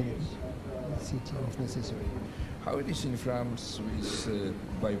 40 minutes, CT if necessary. How it is in France with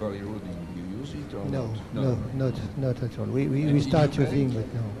bivalirudin? You use it or No, not? not at all. We And start in UK? using, but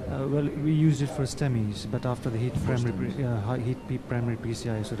no. Well, we used it for STEMIs, but after the heat primary, STEMIs. primary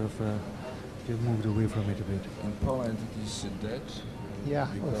PCI, sort of, we've moved away from it a bit. In Poland it is dead Yeah,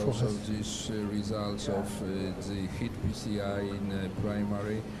 of because course. of these results of the HIT PCI in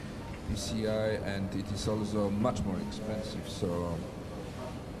primary PCI, and it is also much more expensive, so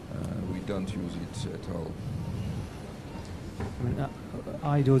we don't use it at all. I mean,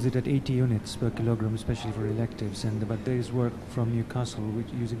 I dose it at 80 units per kilogram, especially for electives, but there is work from Newcastle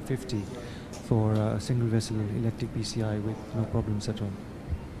which using 50 for a single vessel elective PCI with no problems at all.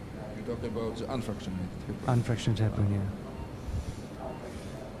 You talk about the unfractionated heparin. Unfractionated heparin, yeah.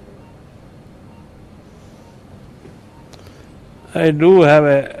 I do have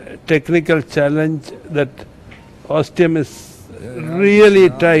a technical challenge that ostium is really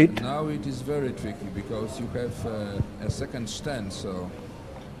tight. Now it is very tricky because you have a second stent, so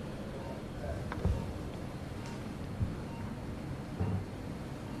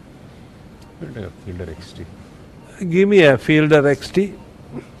Fielder XT. Give me a Fielder XT.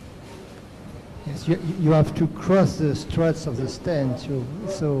 Yes, you have to cross the struts of the stent,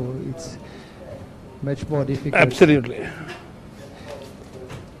 so it's much more difficult. Absolutely.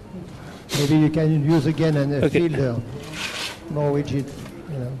 Maybe you can use again a Okay. fielder, more rigid,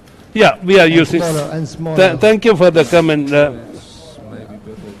 you know. Yeah, we are and using. smaller and smaller. Thank you for the comment. it's maybe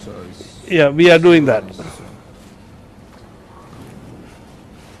better choice. Yeah, we are doing that.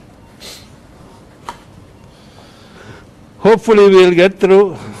 Hopefully we will get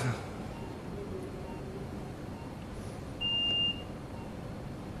through.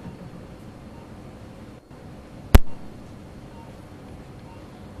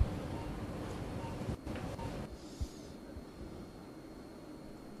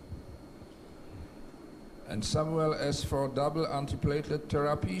 And Samuel, as for double antiplatelet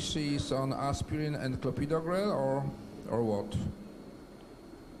therapy, she is on aspirin and clopidogrel, or what?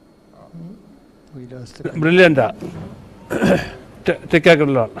 We lost Brilliant.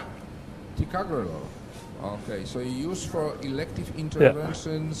 Ticagrelor. Ticagrelor. Okay, so you use for elective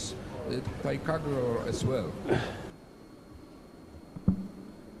interventions ticagrelor as well.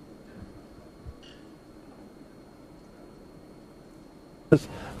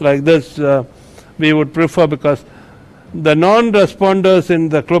 Like this, we would prefer, because the non-responders in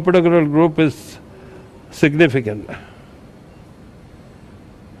the clopidogrel group is significant.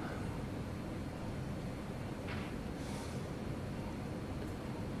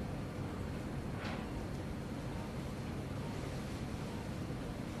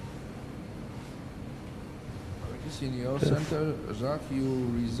 In your center, Jacques,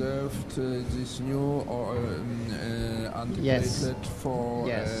 you reserved this new antiplatelet for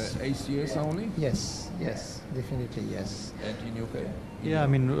ACS only? Yes, definitely yes. And in UK? Yeah, I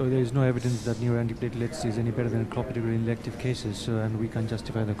mean, there is no evidence that newer antiplatelets is any better than clopidogrel in elective cases, so, and we can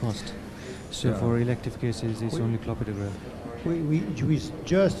justify the cost. So for elective cases, it's only clopidogrel. We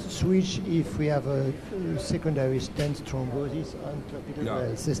just switch if we have a secondary stent thrombosis on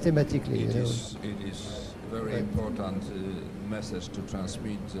clopidogrel systematically. It is very important message to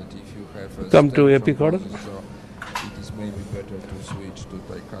transmit, that if you have a Come to stent epicardial. thrombosis, so it is maybe better to switch to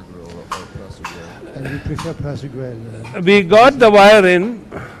ticagrelor or prasugrel. And we prefer prasugrel. We got the wire in.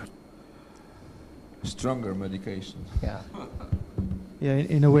 Stronger medication. Yeah. Yeah,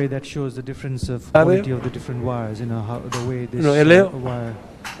 in a way that shows the difference of quality of the different wires, how the way this wire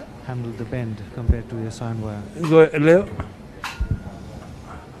handled the bend compared to the sine wire. Go Leo.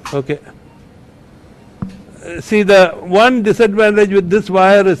 Okay. See, the one disadvantage with this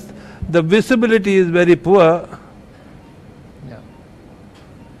wire is the visibility is very poor. Yeah.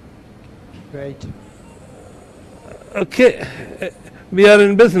 Great. Okay. We are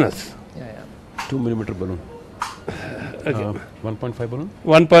in business. Yeah. 2 millimeter balloon. Okay. 1.5 balloon?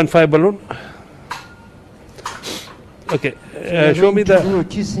 1.5 balloon. Okay. Show me the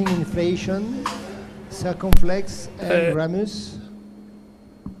kissing inflation, circumflex and ramus.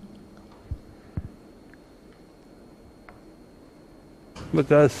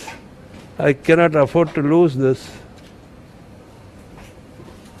 because I cannot afford to lose this.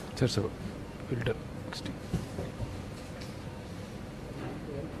 Sir, filter 60.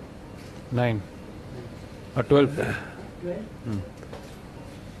 9 or 12.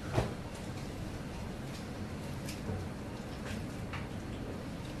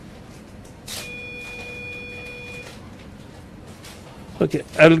 Okay,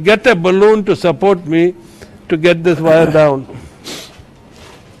 I will get a balloon to support me to get this wire down.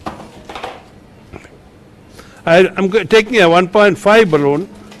 I'm taking a 1.5 balloon.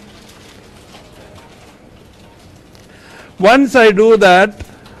 Once I do that,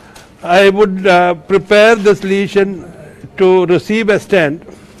 I would prepare this lesion to receive a stent,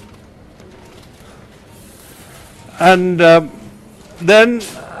 and then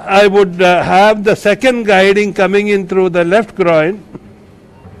I would have the second guiding coming in through the left groin.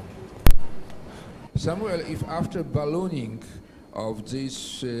 Samuel, if after ballooning of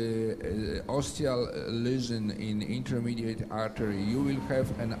this ostial lesion in intermediate artery, you will have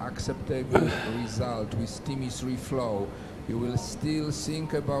an acceptable result with STIMI-3 flow, you will still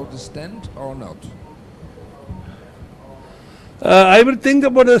think about the stent or not? I will think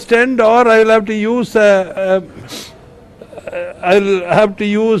about a stent, or I will have to use a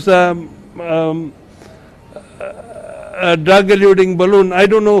drug-eluting balloon. I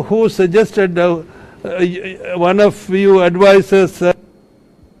don't know who suggested. One of you advisors.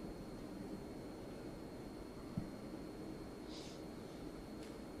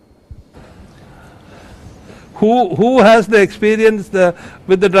 Who has the experience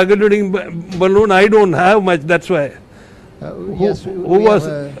with the drug-eluting balloon? I don't have much. That's why. Yes, who we was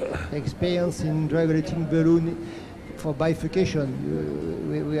have experience in drug-eluting balloon for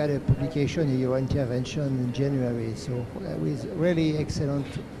bifurcation. We had a publication in your intervention in January, so with really excellent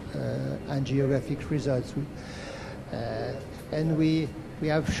angiographic results. And we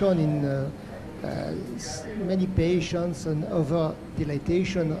have shown in many patients an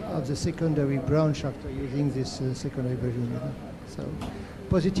over-dilatation of the secondary branch after using this secondary balloon. So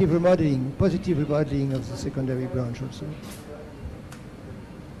positive remodeling of the secondary branch also.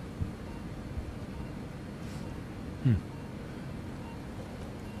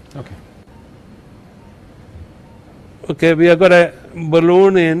 Okay. Okay, we have got a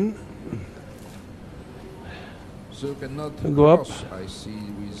balloon in. So you cannot go cross, up. I see,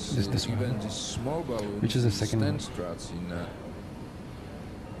 with This even one. this small balloon. Which is the second one? Stent struts in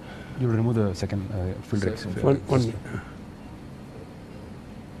You'll remove the second filter. One minute.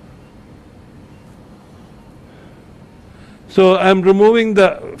 So I'm removing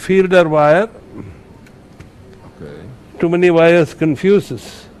the feeder wire. Okay. Too many wires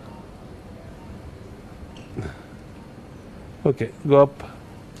confuses. Okay, go up.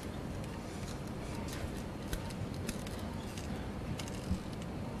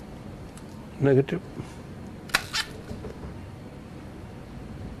 Negative.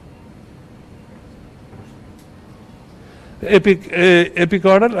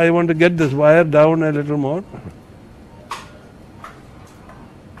 Epicaudal, I want to get this wire down a little more.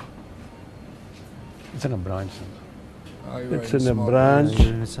 It's in a branch. It's in a branch.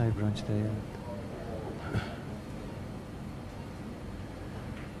 You're in a side branch there. Yeah.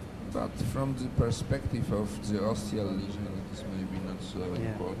 But from the perspective of the ostial lesion, it is maybe not so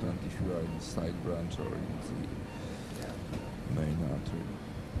important if you are in the side branch or in the main artery.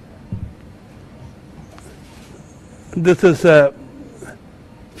 This is a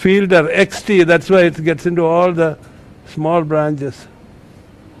fielder XT, that's why it gets into all the small branches.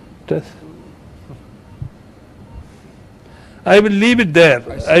 Test. I will leave it there.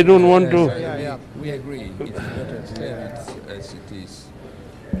 I don't want to. We agree. It's better to leave it as it is.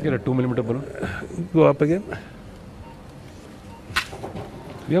 Get a 2 millimeter balloon. Go up again.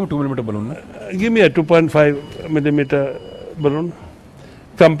 We have a 2 millimeter balloon. No? Give me a 2.5 millimeter balloon.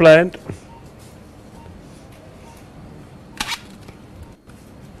 Compliant.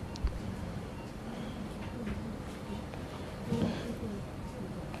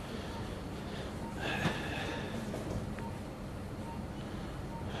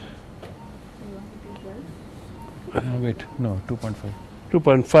 Wait, no, 2.5.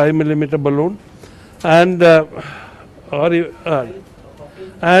 2.5 millimeter balloon, and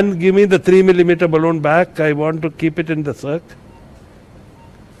and give me the 3 millimeter balloon back. I want to keep it in the circ.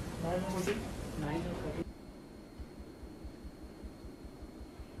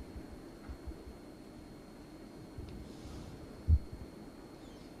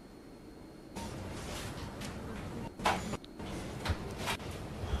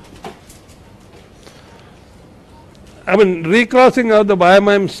 I mean, recrossing of the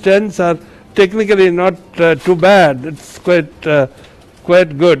BioMime stents are technically not too bad. It's quite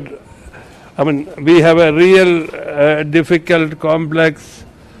good. I mean, we have a real difficult, complex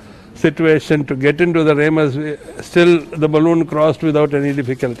situation to get into the ramus. Still, the balloon crossed without any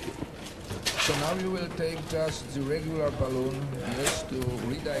difficulty. So now you will take just the regular balloon just to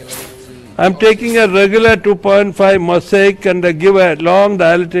redilate the... I'm taking a regular 2.5 mosaic and give a long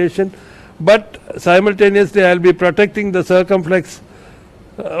dilatation, but simultaneously I'll be protecting the circumflex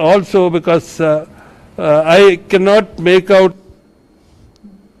also, because I cannot make out.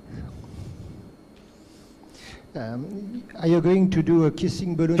 Are you going to do a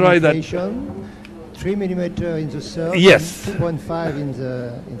kissing balloon Try inflation? 3 millimeter in the circ, Yes. 2.5 in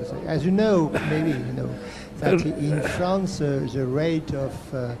the circ. As you know, maybe you know that in France the rate of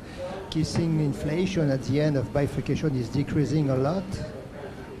kissing inflation at the end of bifurcation is decreasing a lot.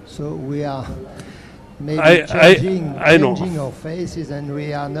 So we are maybe changing our faces, and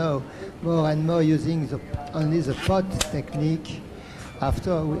we are now more and more using only the pot technique.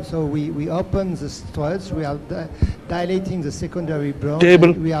 So we open the struts, we are dilating the secondary branch,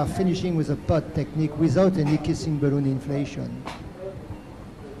 and we are finishing with a pot technique without any kissing balloon inflation.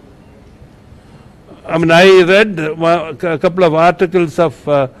 I mean, I read a couple of articles of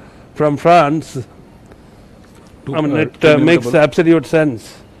from France. I mean, it makes absolute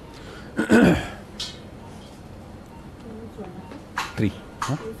sense. 3.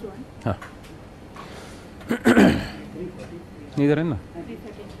 Huh? Neither in.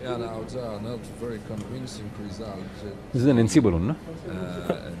 Yeah, now there are not very convincing results. This is an NC balloon, no?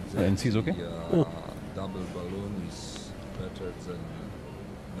 And NC is okay? Double balloon is better than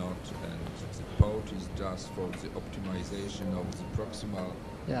not, and the pot is just for the optimization of the proximal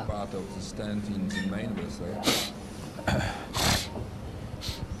part of the stent in the main vessel.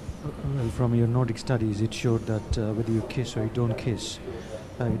 Well, from your Nordic studies, it showed that whether you kiss or you don't kiss,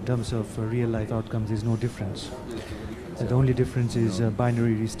 in terms of real-life outcomes, there's no difference. The only difference is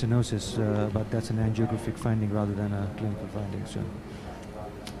binary restenosis, but that's an angiographic finding rather than a clinical finding. So.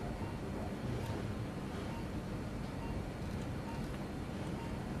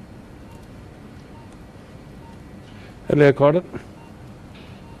 LA caudal.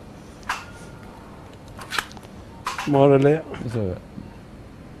 More LA.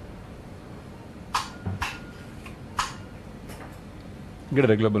 Get a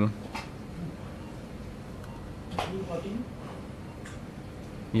regular balloon.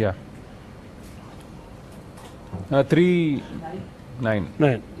 Yeah. 3, 9.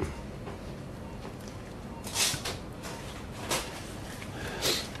 9.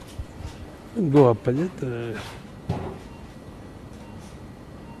 Go up, Ajit.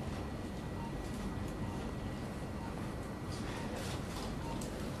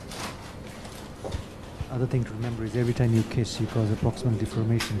 Other thing to remember is every time you kiss, you cause approximal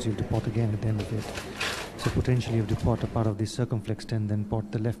deformations. You'll deport again at the end of it. So potentially you deport a part of the circumflex stent, then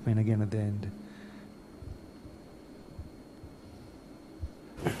port the left main again at the end.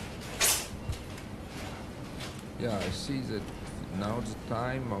 Yeah, I see that now the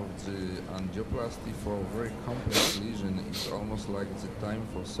time of the angioplasty for a very complex lesion is almost like the time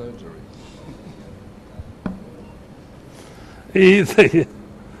for surgery.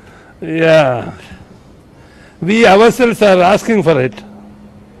 Yeah. We ourselves are asking for it.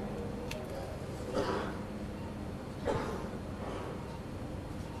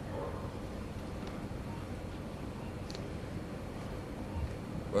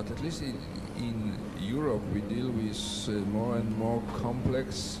 But at least in Europe we deal with more and more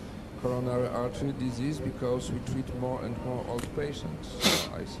complex coronary artery disease because we treat more and more old patients.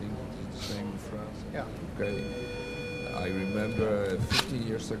 I think it's the same in France. Yeah. Okay. I remember 15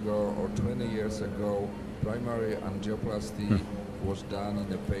 years ago or 20 years ago, primary angioplasty was done in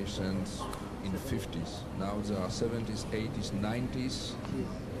the patients in the 50s. Now there are 70s, 80s, 90s.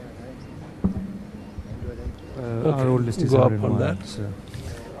 Our oldest is go up on 101. that. So.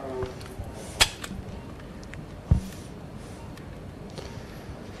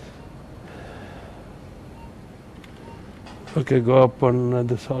 Okay, go up on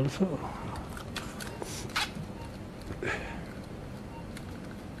this also.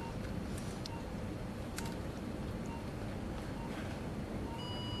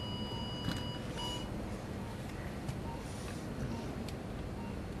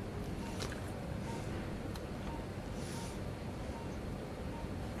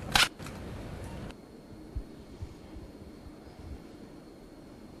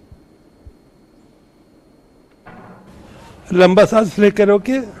 लंबा सांस लेकर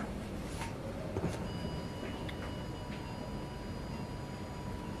रोके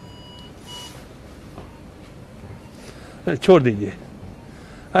छोड़ दीजिए.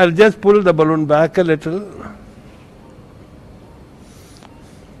 I'll just pull the balloon back a little.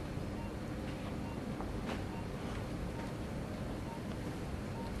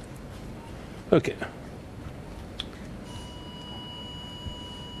 Okay.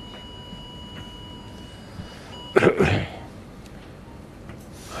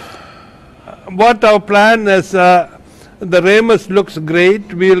 What our plan is, the ramus looks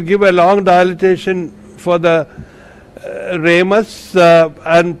great. We will give a long dilatation for the ramus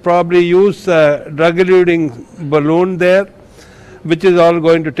and probably use a drug-eluting balloon there, which is all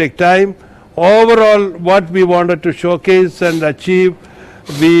going to take time. Overall, what we wanted to showcase and achieve,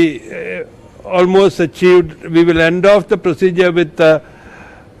 we almost achieved. We will end off the procedure with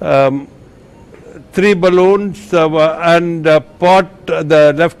 3 balloons and port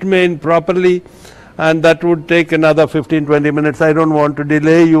the left main properly, and that would take another 15-20 minutes. I don't want to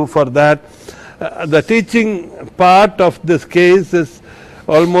delay you for that. The teaching part of this case is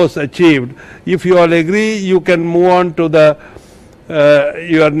almost achieved. If you all agree, you can move on to the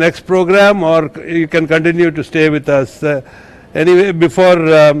your next program, or you can continue to stay with us. Anyway,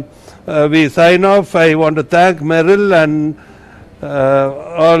 before we sign off, I want to thank Merrill and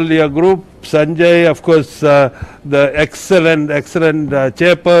all your group, Sanjay, of course, the excellent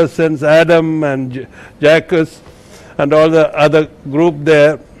chairpersons, Adam and Jacques, and all the other group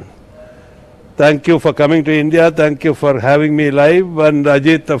there. Thank you for coming to India. Thank you for having me live. And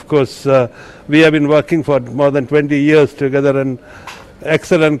Ajit, of course, we have been working for more than 20 years together, and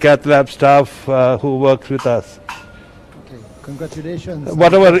excellent cath lab staff who works with us. Okay, congratulations.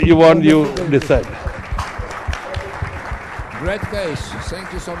 Whatever you want, you decide. Great case.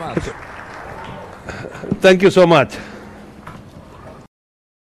 Thank you so much. Thank you so much.